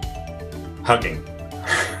 Hugging.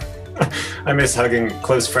 I miss hugging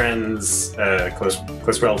close friends,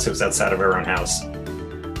 close relatives outside of our own house.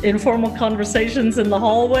 Informal conversations in the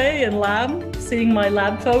hallway and lab, seeing my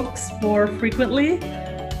lab folks more frequently,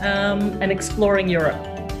 and exploring Europe.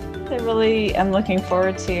 I really am looking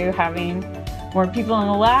forward to having more people in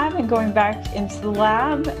the lab and going back into the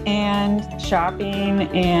lab and shopping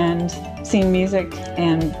and seeing music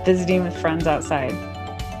and visiting with friends outside.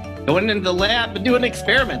 Going into the lab and doing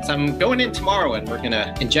experiments. I'm going in tomorrow and we're going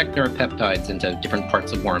to inject neuropeptides into different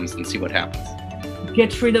parts of worms and see what happens.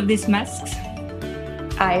 Get rid of these masks.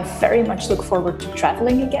 I very much look forward to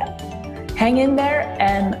traveling again. Hang in there,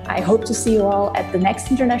 and I hope to see you all at the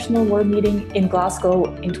next International Worm Meeting in Glasgow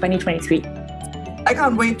in 2023. I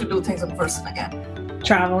can't wait to do things in person again.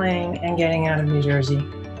 Traveling and getting out of New Jersey.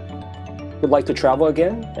 Would like to travel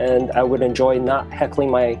again, and I would enjoy not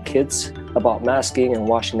heckling my kids about masking and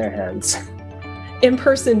washing their hands.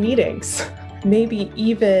 In-person meetings, maybe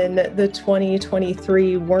even the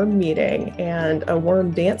 2023 Worm Meeting and a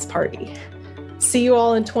Worm dance party. See you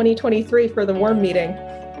all in 2023 for the Worm Meeting.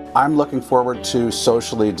 I'm looking forward to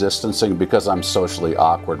socially distancing because I'm socially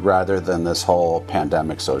awkward rather than this whole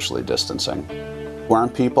pandemic socially distancing. Worm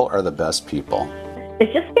people are the best people.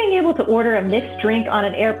 It's just being able to order a mixed drink on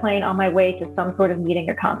an airplane on my way to some sort of meeting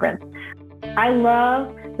or conference. I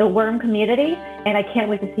love the worm community, and I can't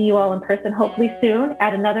wait to see you all in person, hopefully soon,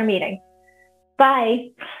 at another meeting. Bye.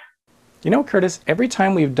 You know, Curtis, every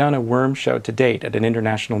time we've done a worm show to date at an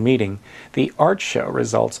international meeting, the art show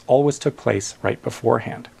results always took place right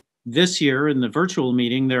beforehand. This year in the virtual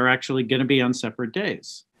meeting, they're actually going to be on separate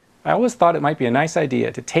days. I always thought it might be a nice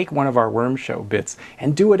idea to take one of our worm show bits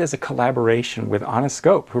and do it as a collaboration with Ahna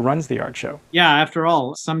Skop, who runs the art show. Yeah, after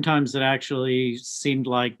all, sometimes it actually seemed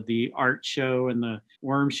like the art show and the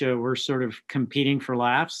worm show were sort of competing for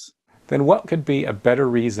laughs. Then what could be a better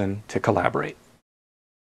reason to collaborate?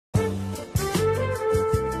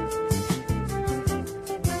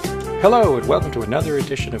 Hello, and welcome to another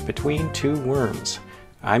edition of Between Two Worms.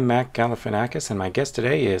 I'm Mac Galifianakis, and my guest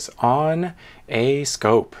today is Ahna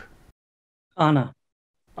Skop. Ahna.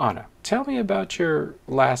 Ahna, tell me about your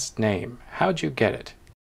last name. How'd you get it?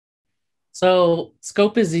 So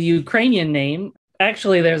Skop is a Ukrainian name.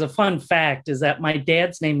 Actually, there's a fun fact is that my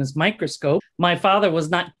dad's name is Microscope. My father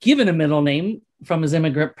was not given a middle name from his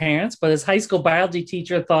immigrant parents, but his high school biology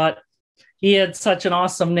teacher thought he had such an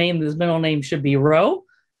awesome name that his middle name should be Roe.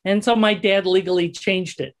 And so my dad legally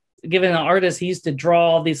changed it. Given an artist, he used to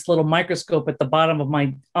draw this little microscope at the bottom of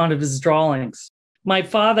one of his drawings. My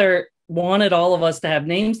father wanted all of us to have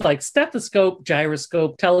names like stethoscope,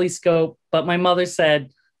 gyroscope, telescope, but my mother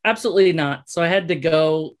said, absolutely not. So I had to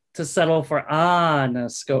go to settle for Ahna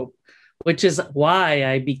Skop, which is why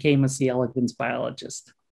I became a C. elegans biologist.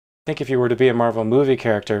 I think if you were to be a Marvel movie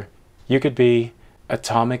character, you could be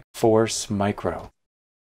Atomic Force Micro.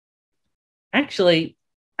 Actually,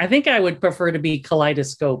 I think I would prefer to be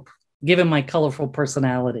Kaleidoscope, given my colorful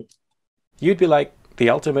personality. You'd be like the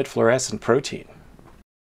ultimate fluorescent protein.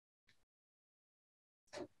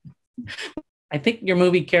 I think your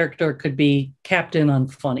movie character could be Captain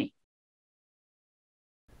Unfunny.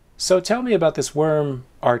 So tell me about this worm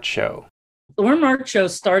art show. The worm art show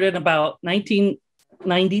started about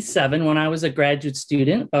 1997 when I was a graduate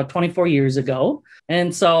student, about 24 years ago.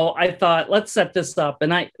 And so I thought, let's set this up.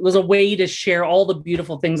 And it was a way to share all the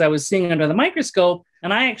beautiful things I was seeing under the microscope.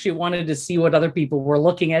 And I actually wanted to see what other people were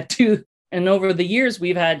looking at too. And over the years,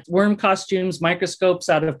 we've had worm costumes, microscopes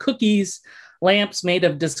out of cookies, lamps made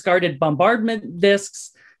of discarded bombardment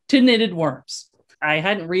discs, to knitted worms. I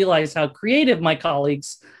hadn't realized how creative my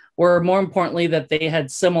colleagues were, more importantly, that they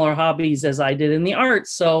had similar hobbies as I did in the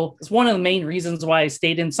arts. So it's one of the main reasons why I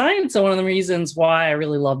stayed in science and one of the reasons why I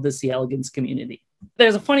really love the C. elegans community.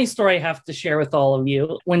 There's a funny story I have to share with all of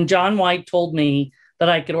you. When John White told me that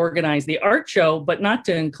I could organize the art show, but not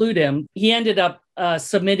to include him, he ended up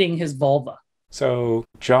submitting his vulva. So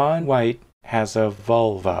John White has a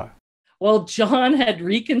vulva. Well, John had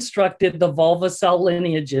reconstructed the vulva cell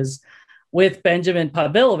lineages with Benjamin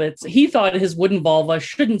Pavlovitz. He thought his wooden vulva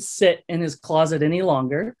shouldn't sit in his closet any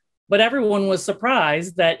longer, but everyone was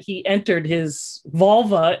surprised that he entered his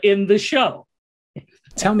vulva in the show.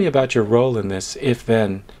 Tell me about your role in this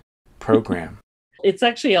if-then program. It's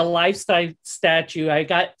actually a life-size statue I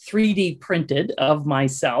got 3D printed of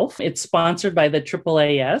myself. It's sponsored by the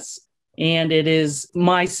AAAS, and it is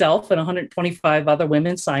myself and 125 other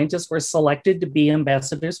women scientists were selected to be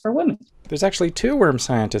ambassadors for women. There's actually 2 worm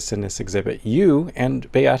scientists in this exhibit, you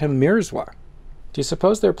and Beata Mirzwa. Do you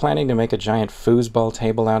suppose they're planning to make a giant foosball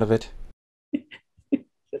table out of it?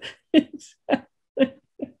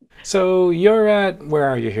 So you're at, where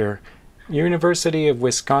are you here? University of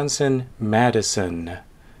Wisconsin-Madison.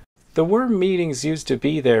 The worm meetings used to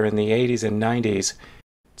be there in the 80s and 90s.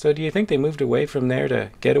 So do you think they moved away from there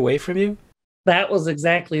to get away from you? That was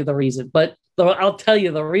exactly the reason. But I'll tell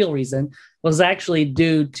you the real reason was actually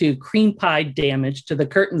due to cream pie damage to the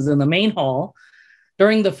curtains in the main hall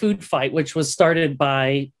during the food fight, which was started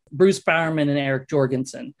by Bruce Bowerman and Eric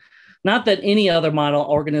Jorgensen. Not that any other model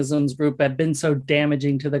organisms group had been so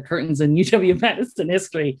damaging to the curtains in UW-Madison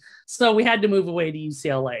history, so we had to move away to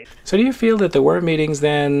UCLA. So do you feel that the worm meetings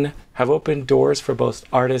then have opened doors for both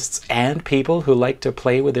artists and people who like to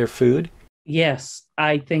play with their food? Yes,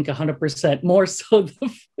 I think 100% more so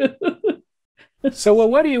the food. So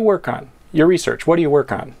what do you work on? Your research, what do you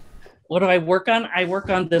work on? What do I work on? I work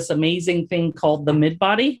on this amazing thing called the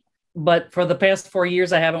mid-body. But for the past 4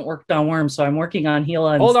 years, I haven't worked on worms, so I'm working on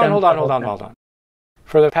HeLa and Hold on.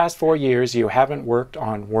 For the past 4 years, you haven't worked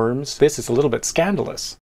on worms? This is a little bit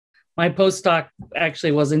scandalous. My postdoc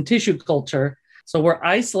actually was in tissue culture, so we're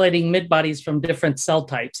isolating mid-bodies from different cell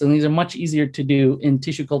types, and these are much easier to do in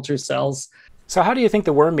tissue culture cells. So how do you think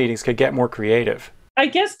the worm meetings could get more creative? I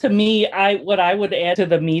guess to me, what I would add to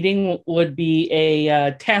the meeting would be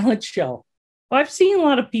a talent show. I've seen a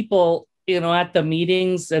lot of people at the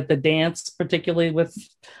meetings, at the dance, particularly with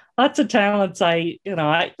lots of talents.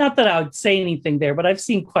 Not that I would say anything there, but I've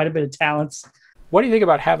seen quite a bit of talents. What do you think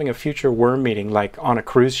about having a future worm meeting like on a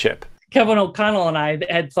cruise ship? Kevin O'Connell and I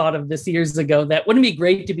had thought of this years ago, that wouldn't it be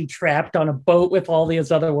great to be trapped on a boat with all these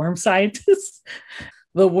other worm scientists?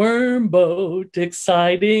 The worm boat,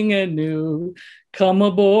 exciting and new. Come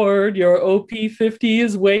aboard, your OP-50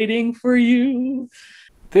 is waiting for you.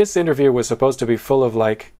 This interview was supposed to be full of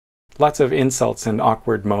lots of insults and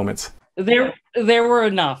awkward moments. There were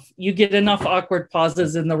enough. You get enough awkward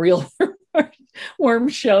pauses in the real worm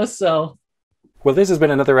show, so. Well, this has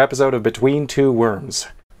been another episode of Between Two Worms.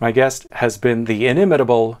 My guest has been the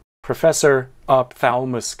inimitable Professor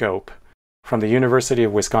Ophthalmoscope from the University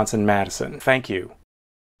of Wisconsin-Madison. Thank you.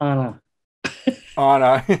 Ahna.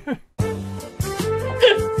 Ahna.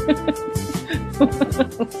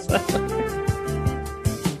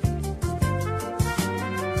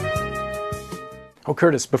 Oh,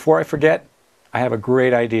 Curtis, before I forget, I have a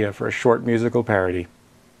great idea for a short musical parody.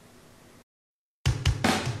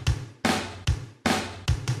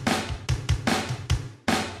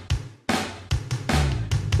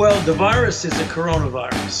 Well, the virus is a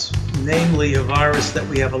coronavirus, namely a virus that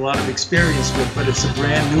we have a lot of experience with, but it's a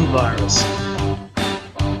brand new virus.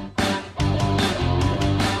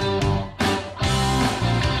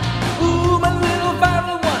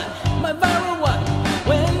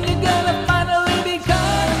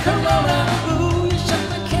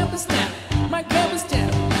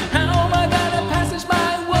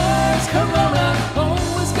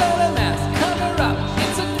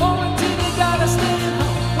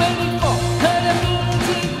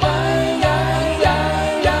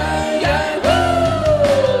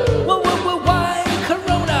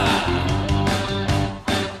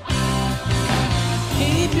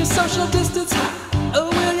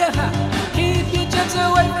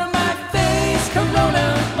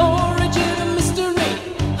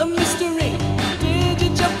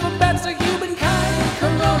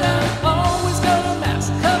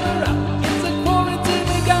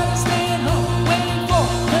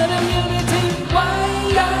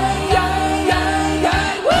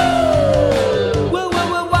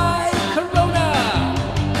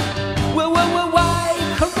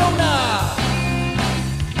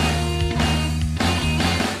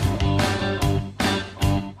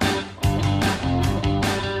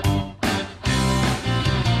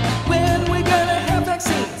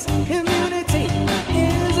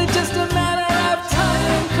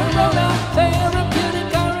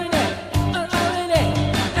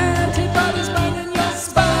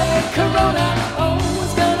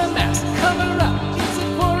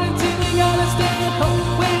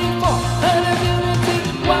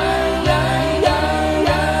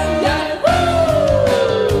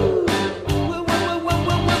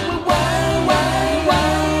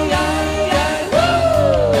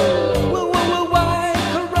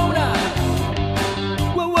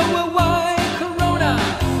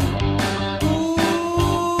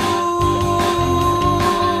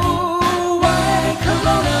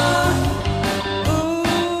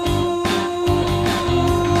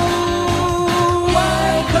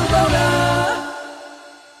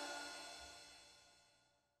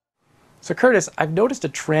 So Curtis, I've noticed a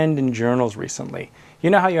trend in journals recently. You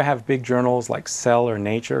know how you have big journals like Cell or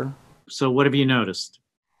Nature? So what have you noticed?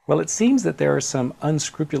 Well, it seems that there are some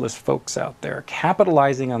unscrupulous folks out there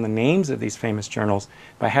capitalizing on the names of these famous journals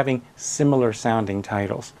by having similar sounding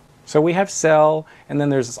titles. So we have Cell, and then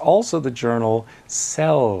there's also the journal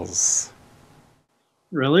Cells.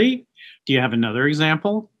 Really? Do you have another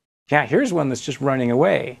example? Yeah, here's one that's just running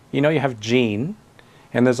away. You know, you have Gene,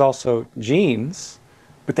 and there's also Jeans,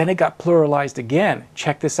 but then it got pluralized again.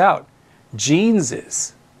 Check this out.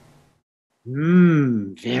 Jeanses.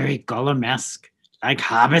 Very Gollum-esque, like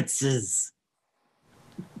hobbitses.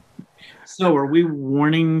 So are we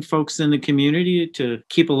warning folks in the community to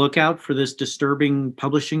keep a lookout for this disturbing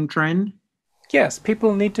publishing trend? Yes,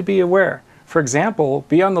 people need to be aware. For example,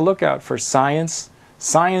 be on the lookout for science,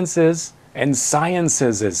 sciences, and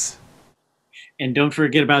sciences. And don't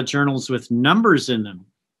forget about journals with numbers in them.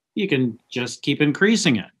 You can just keep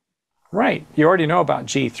increasing it. Right. You already know about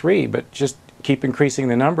G3, but just keep increasing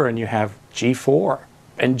the number and you have G4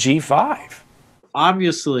 and G5.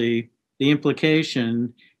 Obviously, the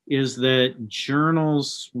implication is that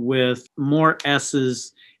journals with more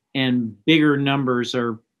S's and bigger numbers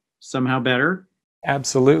are somehow better?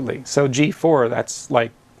 Absolutely. So G4, that's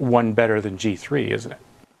like one better than G3, isn't it?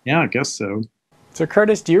 Yeah, I guess so. So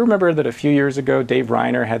Curtis, do you remember that a few years ago, Dave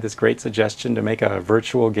Reiner had this great suggestion to make a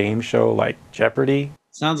virtual game show like Jeopardy?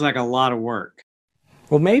 Sounds like a lot of work.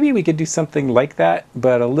 Well, maybe we could do something like that,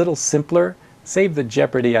 but a little simpler. Save the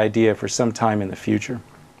Jeopardy idea for some time in the future.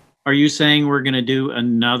 Are you saying we're going to do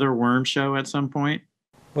another worm show at some point?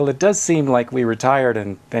 Well, it does seem like we retired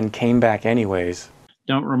and then came back anyways.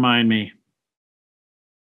 Don't remind me.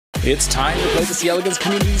 It's time to play the Elegans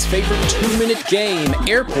community's favorite 2-minute game,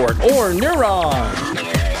 Airport or Neuron.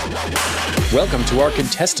 Welcome to our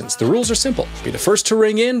contestants. The rules are simple. Be the first to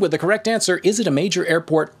ring in with the correct answer. Is it a major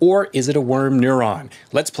airport or is it a worm neuron?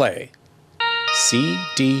 Let's play.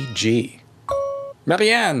 CDG.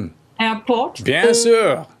 Marianne. Airport. Bien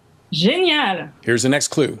sûr. Génial. Here's the next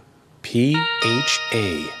clue.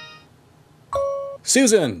 PHA.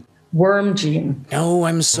 Susan. Worm gene. No,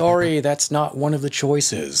 I'm sorry. That's not one of the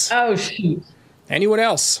choices. Oh, shoot. Anyone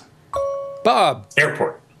else? Bob.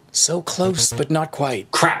 Airport. So close, but not quite.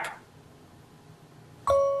 Crap.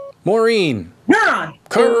 Maureen. Neuron.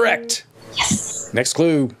 Correct. Yes. Next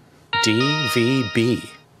clue. DVB.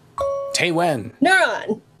 Taewen.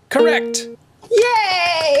 Neuron. Correct.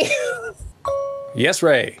 Yay! Yes,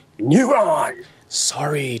 Ray. Neuron.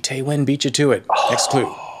 Sorry, Taewen beat you to it. Next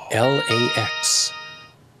clue. LAX.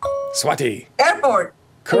 Swati. Airport.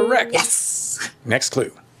 Correct. Yes. Next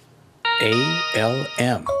clue.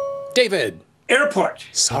 ALM. David. Airport.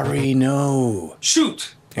 Sorry, no.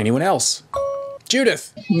 Shoot. Anyone else?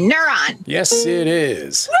 Judith. Neuron. Yes, it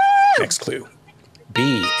is. Next clue.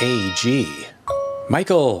 BAG.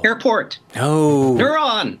 Michael. Airport. No.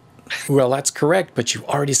 Neuron. Well, that's correct, but you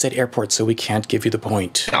already said airport, so we can't give you the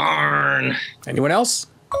point. Darn. Anyone else?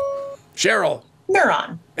 Cheryl.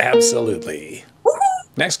 Neuron. Absolutely.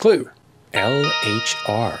 Next clue.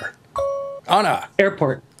 LHR. Ahna.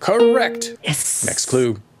 Airport. Correct. Yes. Next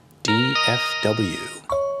clue. DFW.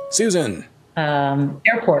 Susan.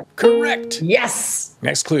 Airport. Correct. Yes.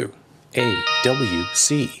 Next clue.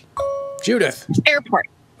 AWC. Judith. Airport.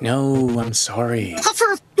 No, I'm sorry.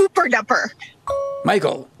 Puffer booper dupper.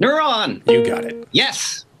 Michael. Neuron. You got it.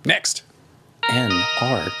 Yes. Next.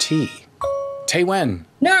 NRT. Taewen.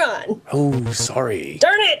 Neuron. Oh, sorry.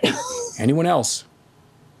 Darn it. Anyone else?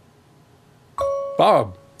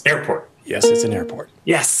 Bob. Airport. Yes, it's an airport.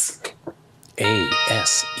 Yes.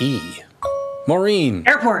 ASE. Maureen.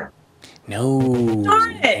 Airport. No.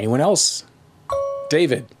 Darn it. Anyone else?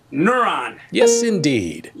 David. Neuron. Yes,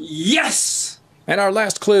 indeed. Yes. And our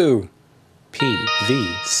last clue.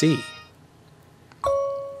 PVC.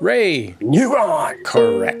 Ray. Neuron.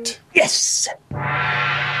 Correct. Yes.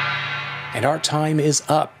 And our time is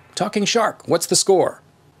up. Talking Shark, what's the score?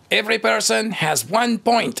 Every person has 1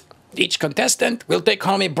 point. Each contestant will take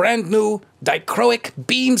home a brand new dichroic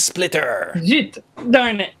beam splitter. Zut.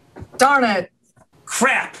 Darn it. Darn it.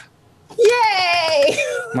 Crap. Yay!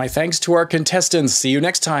 My thanks to our contestants. See you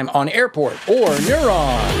next time on Airport or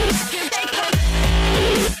Neuron.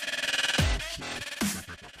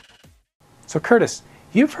 So Curtis,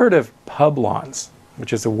 you've heard of Publons,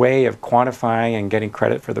 which is a way of quantifying and getting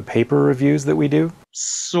credit for the paper reviews that we do?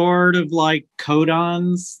 Sort of like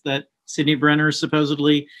codons that Sidney Brenner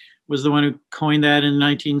supposedly was the one who coined that in the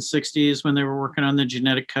 1960s when they were working on the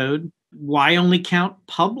genetic code. Why only count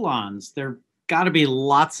Publons? There got to be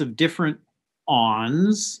lots of different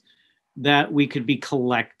ons that we could be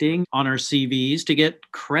collecting on our CVs to get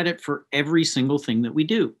credit for every single thing that we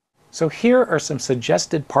do. So here are some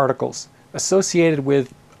suggested particles associated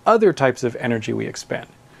with other types of energy we expend,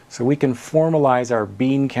 so we can formalize our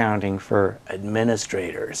bean counting for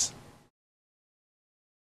administrators.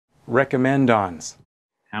 Recommend-ons.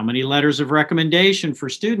 How many letters of recommendation for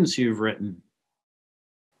students you've written?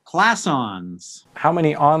 Class-ons. How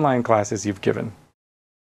many online classes you've given?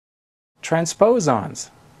 Transpose-ons.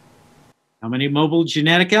 How many mobile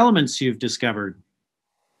genetic elements you've discovered?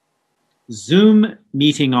 Zoom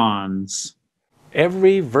meeting-ons.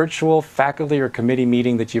 Every virtual faculty or committee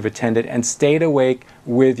meeting that you've attended and stayed awake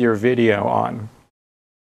with your video on.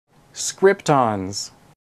 Script-ons.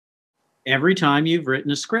 Every time you've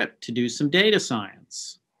written a script to do some data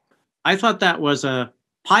science. I thought that was a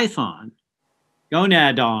Python.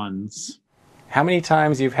 Gonad-ons. How many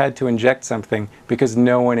times you've had to inject something because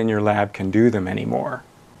no one in your lab can do them anymore.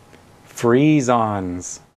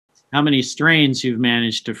 Freeze-ons. How many strains you've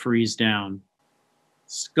managed to freeze down.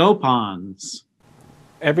 Skop-ons.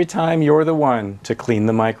 Every time you're the one to clean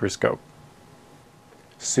the microscope.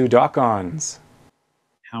 Sudoku-ons.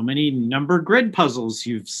 How many number grid puzzles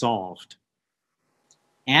you've solved.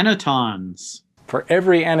 Annotons. For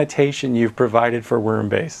every annotation you've provided for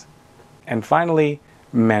WormBase. And finally,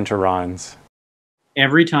 mentorons.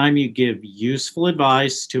 Every time you give useful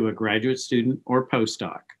advice to a graduate student or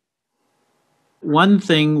postdoc. One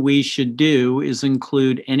thing we should do is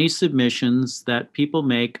include any submissions that people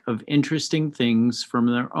make of interesting things from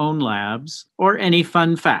their own labs or any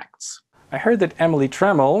fun facts. I heard that Emily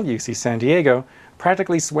Tremmel, UC San Diego,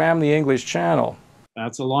 practically swam the English Channel.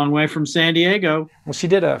 That's a long way from San Diego. Well, she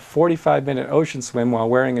did a 45-minute ocean swim while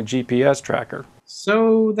wearing a GPS tracker.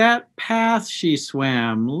 So that path she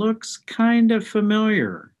swam looks kind of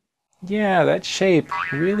familiar. Yeah, that shape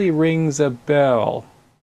really rings a bell.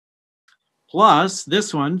 Plus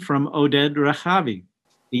this one from Oded Rahavi,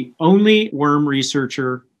 the only worm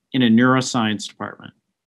researcher in a neuroscience department.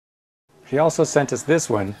 She also sent us this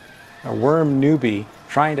one, a worm newbie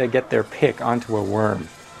trying to get their pick onto a worm.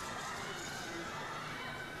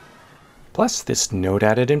 Plus this note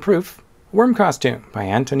added in proof, Worm Costume by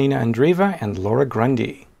Antonina Andreeva and Laura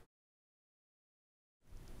Grundy.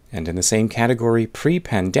 And in the same category,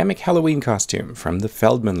 pre-pandemic Halloween costume from the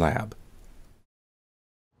Feldman Lab.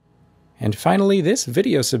 And finally, this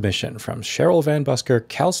video submission from Cheryl Van Buskirk,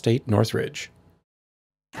 Cal State Northridge.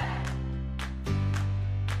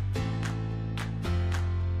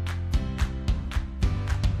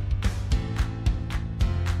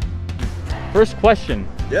 First question.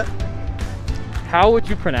 Yeah. How would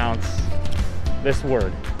you pronounce this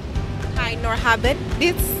word? Hi, Norhabit.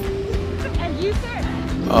 And you, sir?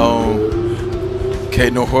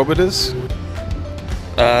 K. Norhorbitus?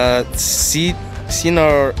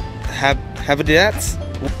 Sinor Habidats?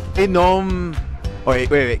 Nom. Wait.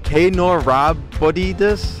 K.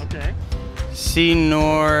 Norrabodidus? Okay.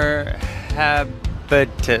 Sinor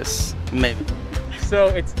Habitus, maybe. So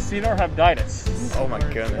it's Sinorhabditis. Oh my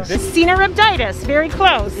goodness. Sinorhabditis. Very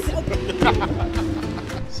close.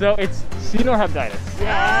 So it's Sinorhabditis.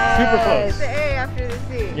 Yeah. Super close. The A after the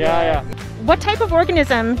C. Yeah. What type of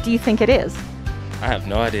organism do you think it is? I have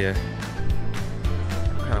no idea.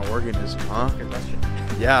 What kind of organism, huh? Good question.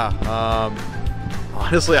 Yeah.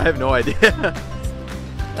 Honestly, I have no idea.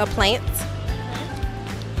 A plant.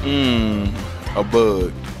 A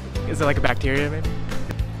bug. Is it like a bacteria, maybe?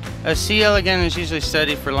 A C. elegans is usually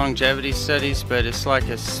studied for longevity studies, but it's like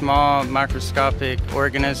a small microscopic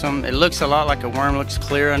organism. It looks a lot like a worm, looks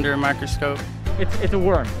clear under a microscope. It's a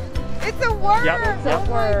worm. It's a worm! Yep. It's a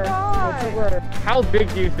worm. It's a worm. How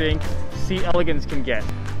big do you think C. elegans can get?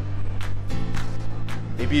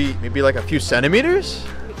 Maybe like a few centimeters?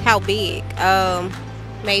 How big?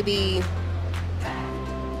 Maybe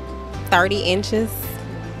 30 inches.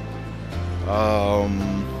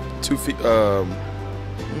 2 feet.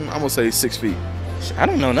 I'm gonna say 6 feet. I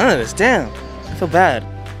don't know none of this. Damn, I feel bad.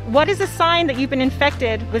 What is a sign that you've been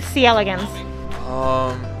infected with C. elegans?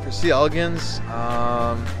 For C. elegans,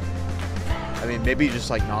 I mean maybe just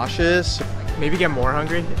like nauseous. Maybe get more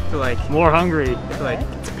hungry. I feel like more hungry. I feel like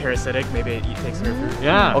it's a parasitic. Maybe it takes their food.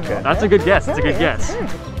 Yeah. Okay. That's a good guess. That's a good guess.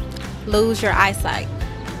 Lose your eyesight.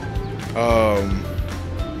 I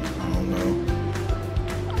don't know.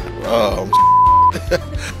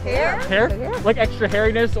 Hair? Like extra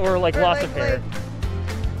hairiness or like loss of hair?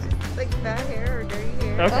 Like bad hair or dirty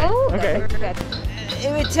hair. Okay. Oh, Okay.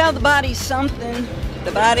 It would tell the body something.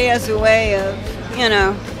 The body has a way of,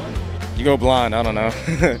 You go blind, I don't know.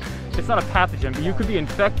 It's not a pathogen, but you could be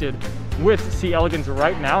infected with C. elegans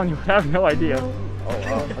right now and you would have no idea. Oh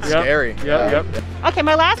wow, that's scary. Okay,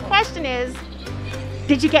 my last question is,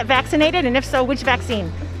 did you get vaccinated? And if so, which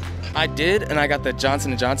vaccine? I did, and I got the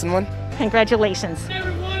Johnson & Johnson one. Congratulations.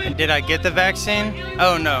 And did I get the vaccine?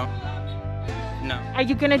 Oh, no. No. Are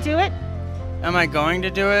you going to do it? Am I going to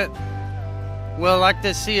do it? Well, like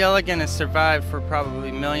the C. elegans has survived for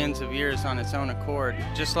probably millions of years on its own accord,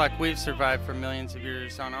 just like we've survived for millions of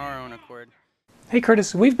years on our own accord. Hey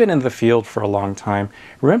Curtis, we've been in the field for a long time.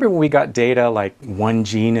 Remember when we got data like one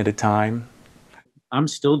gene at a time? I'm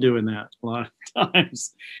still doing that a lot of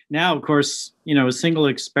times. Now, of course, you know, a single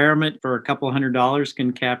experiment for a couple $100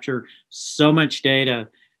 can capture so much data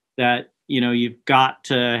that, you know, you've got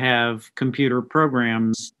to have computer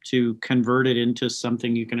programs to convert it into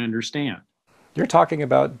something you can understand. You're talking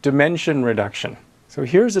about dimension reduction. So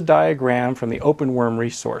here's a diagram from the OpenWorm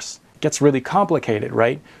resource. It gets really complicated,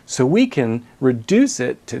 right? So we can reduce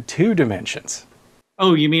it to 2 dimensions.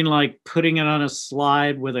 Oh, you mean like putting it on a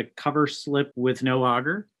slide with a cover slip with no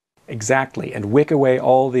auger? Exactly, and wick away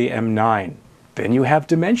all the M9. Then you have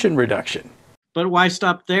dimension reduction. But why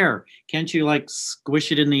stop there? Can't you like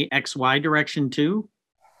squish it in the XY direction too?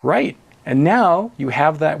 Right, and now you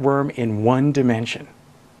have that worm in 1 dimension.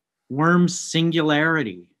 Worm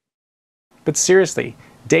singularity. But seriously,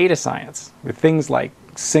 data science, with things like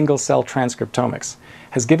single-cell transcriptomics,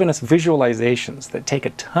 has given us visualizations that take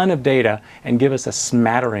a ton of data and give us a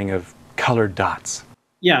smattering of colored dots.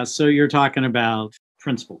 Yeah, so you're talking about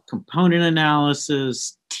principal component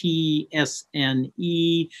analysis,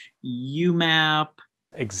 TSNE, UMAP.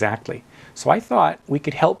 Exactly. So I thought we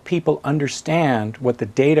could help people understand what the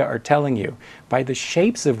data are telling you by the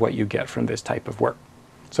shapes of what you get from this type of work.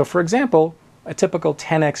 So for example, a typical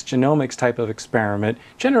 10x genomics type of experiment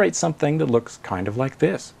generates something that looks kind of like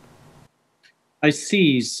this. I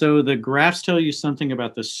see. So the graphs tell you something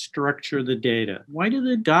about the structure of the data. Why do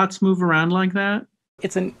the dots move around like that?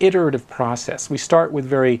 It's an iterative process. We start with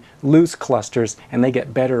very loose clusters and they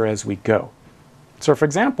get better as we go. So for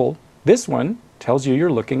example, this one tells you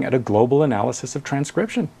you're looking at a global analysis of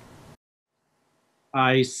transcription.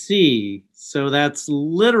 I see. So that's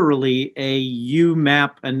literally a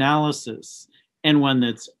UMAP analysis, and one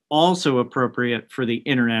that's also appropriate for the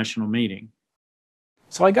international meeting.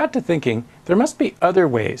 So I got to thinking, there must be other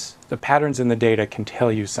ways the patterns in the data can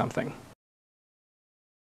tell you something.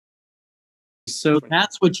 So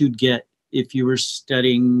that's what you'd get if you were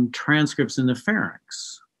studying transcripts in the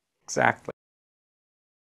pharynx. Exactly.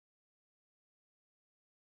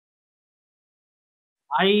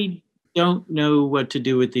 I don't know what to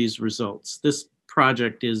do with these results. This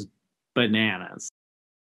project is bananas.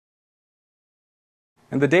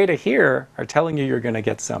 And the data here are telling you you're going to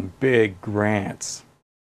get some big grants.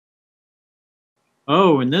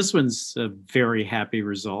 Oh, and this one's a very happy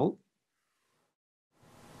result.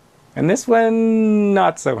 And this one,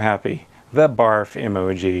 not so happy. The barf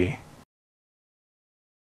emoji.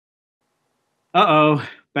 Uh-oh,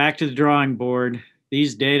 back to the drawing board.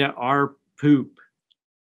 These data are poop.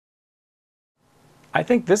 I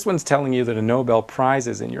think this one's telling you that a Nobel Prize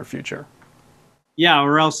is in your future. Yeah,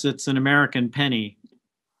 or else it's an American penny.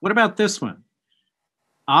 What about this one?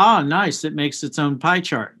 Ah, nice. It makes its own pie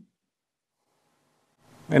chart.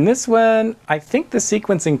 And this one, I think the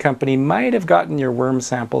sequencing company might have gotten your worm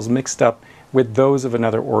samples mixed up with those of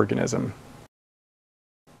another organism.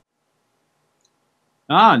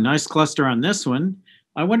 Ah, nice cluster on this one.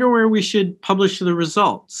 I wonder where we should publish the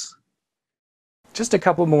results. Just a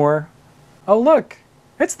couple more. Oh, look,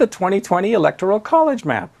 it's the 2020 Electoral College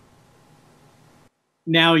map.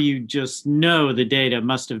 Now you just know the data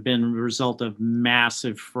must have been a result of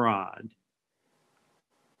massive fraud.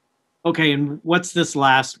 Okay, and what's this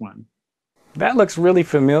last one? That looks really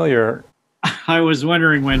familiar. I was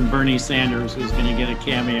wondering when Bernie Sanders was going to get a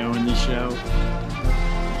cameo in the show.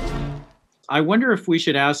 I wonder if we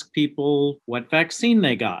should ask people what vaccine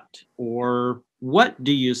they got, or what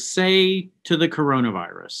do you say to the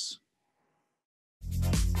coronavirus?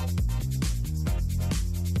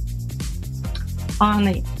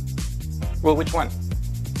 Ahna. Well, which one?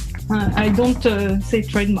 I don't say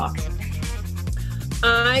trademarks.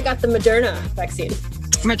 I got the Moderna vaccine.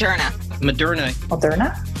 Moderna.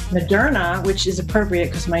 Moderna, which is appropriate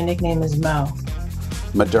because my nickname is Mo.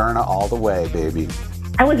 Moderna all the way, baby.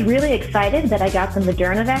 I was really excited that I got the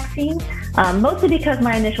Moderna vaccine, mostly because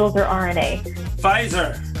my initials are RNA.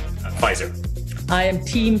 Pfizer. Pfizer. I am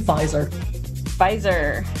Team Pfizer.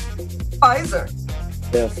 Pfizer.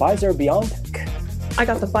 The Pfizer-BioNTech. I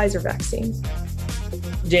got the Pfizer vaccine.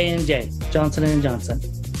 J&J, Johnson & Johnson.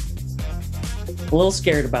 A little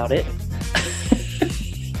scared about it.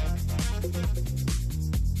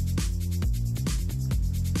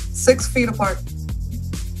 Six feet apart.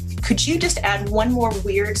 Could you just add one more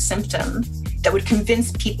weird symptom that would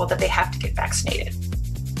convince people that they have to get vaccinated?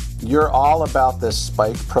 You're all about this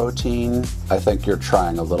spike protein. I think you're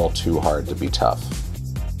trying a little too hard to be tough.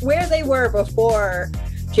 Where they were before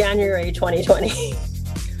January 2020.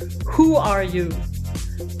 Who are you?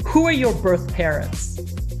 Who are your birth parents?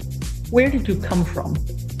 Where did you come from?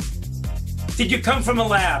 Did you come from a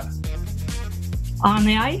lab?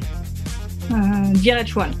 RNAi,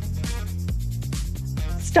 GRH1.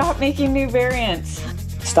 Stop making new variants.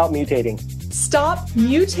 Stop mutating. Stop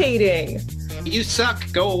mutating. You suck.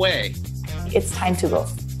 Go away. It's time to go.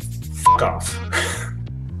 F off.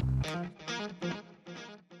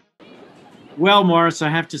 Well, Morris, I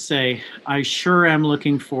have to say, I sure am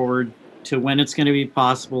looking forward to when it's going to be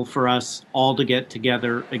possible for us all to get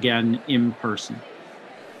together again in person.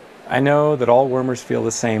 I know that all wormers feel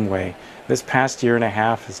the same way. This past year and a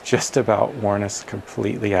half has just about worn us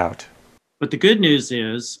completely out. But the good news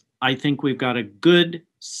is, I think we've got a good,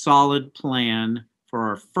 solid plan for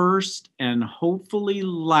our first and hopefully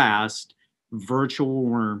last virtual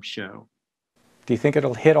worm show. Do you think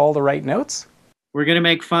it'll hit all the right notes? We're going to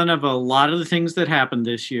make fun of a lot of the things that happened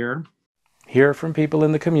this year. Hear from people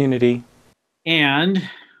in the community. And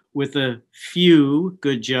with a few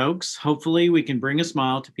good jokes, hopefully we can bring a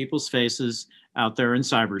smile to people's faces out there in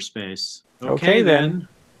cyberspace. Okay then.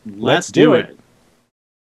 Let's do it.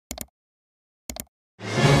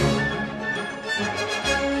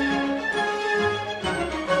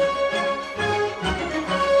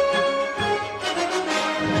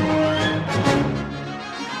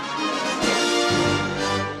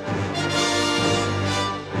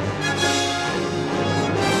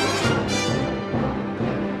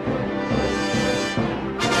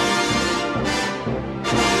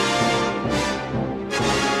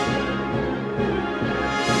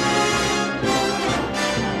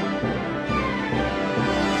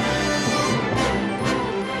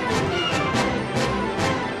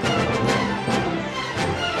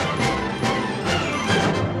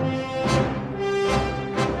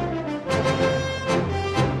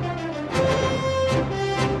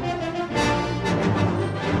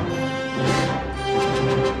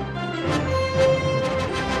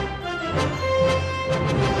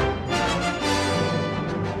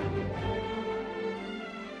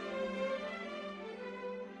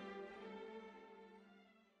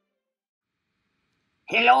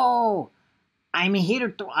 Hello, I'm here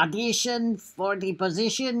to audition for the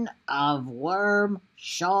position of Worm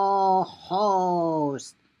Show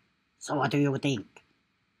host. So what do you think?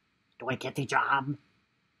 Do I get the job?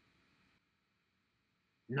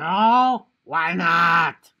 No? Why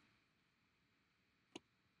not?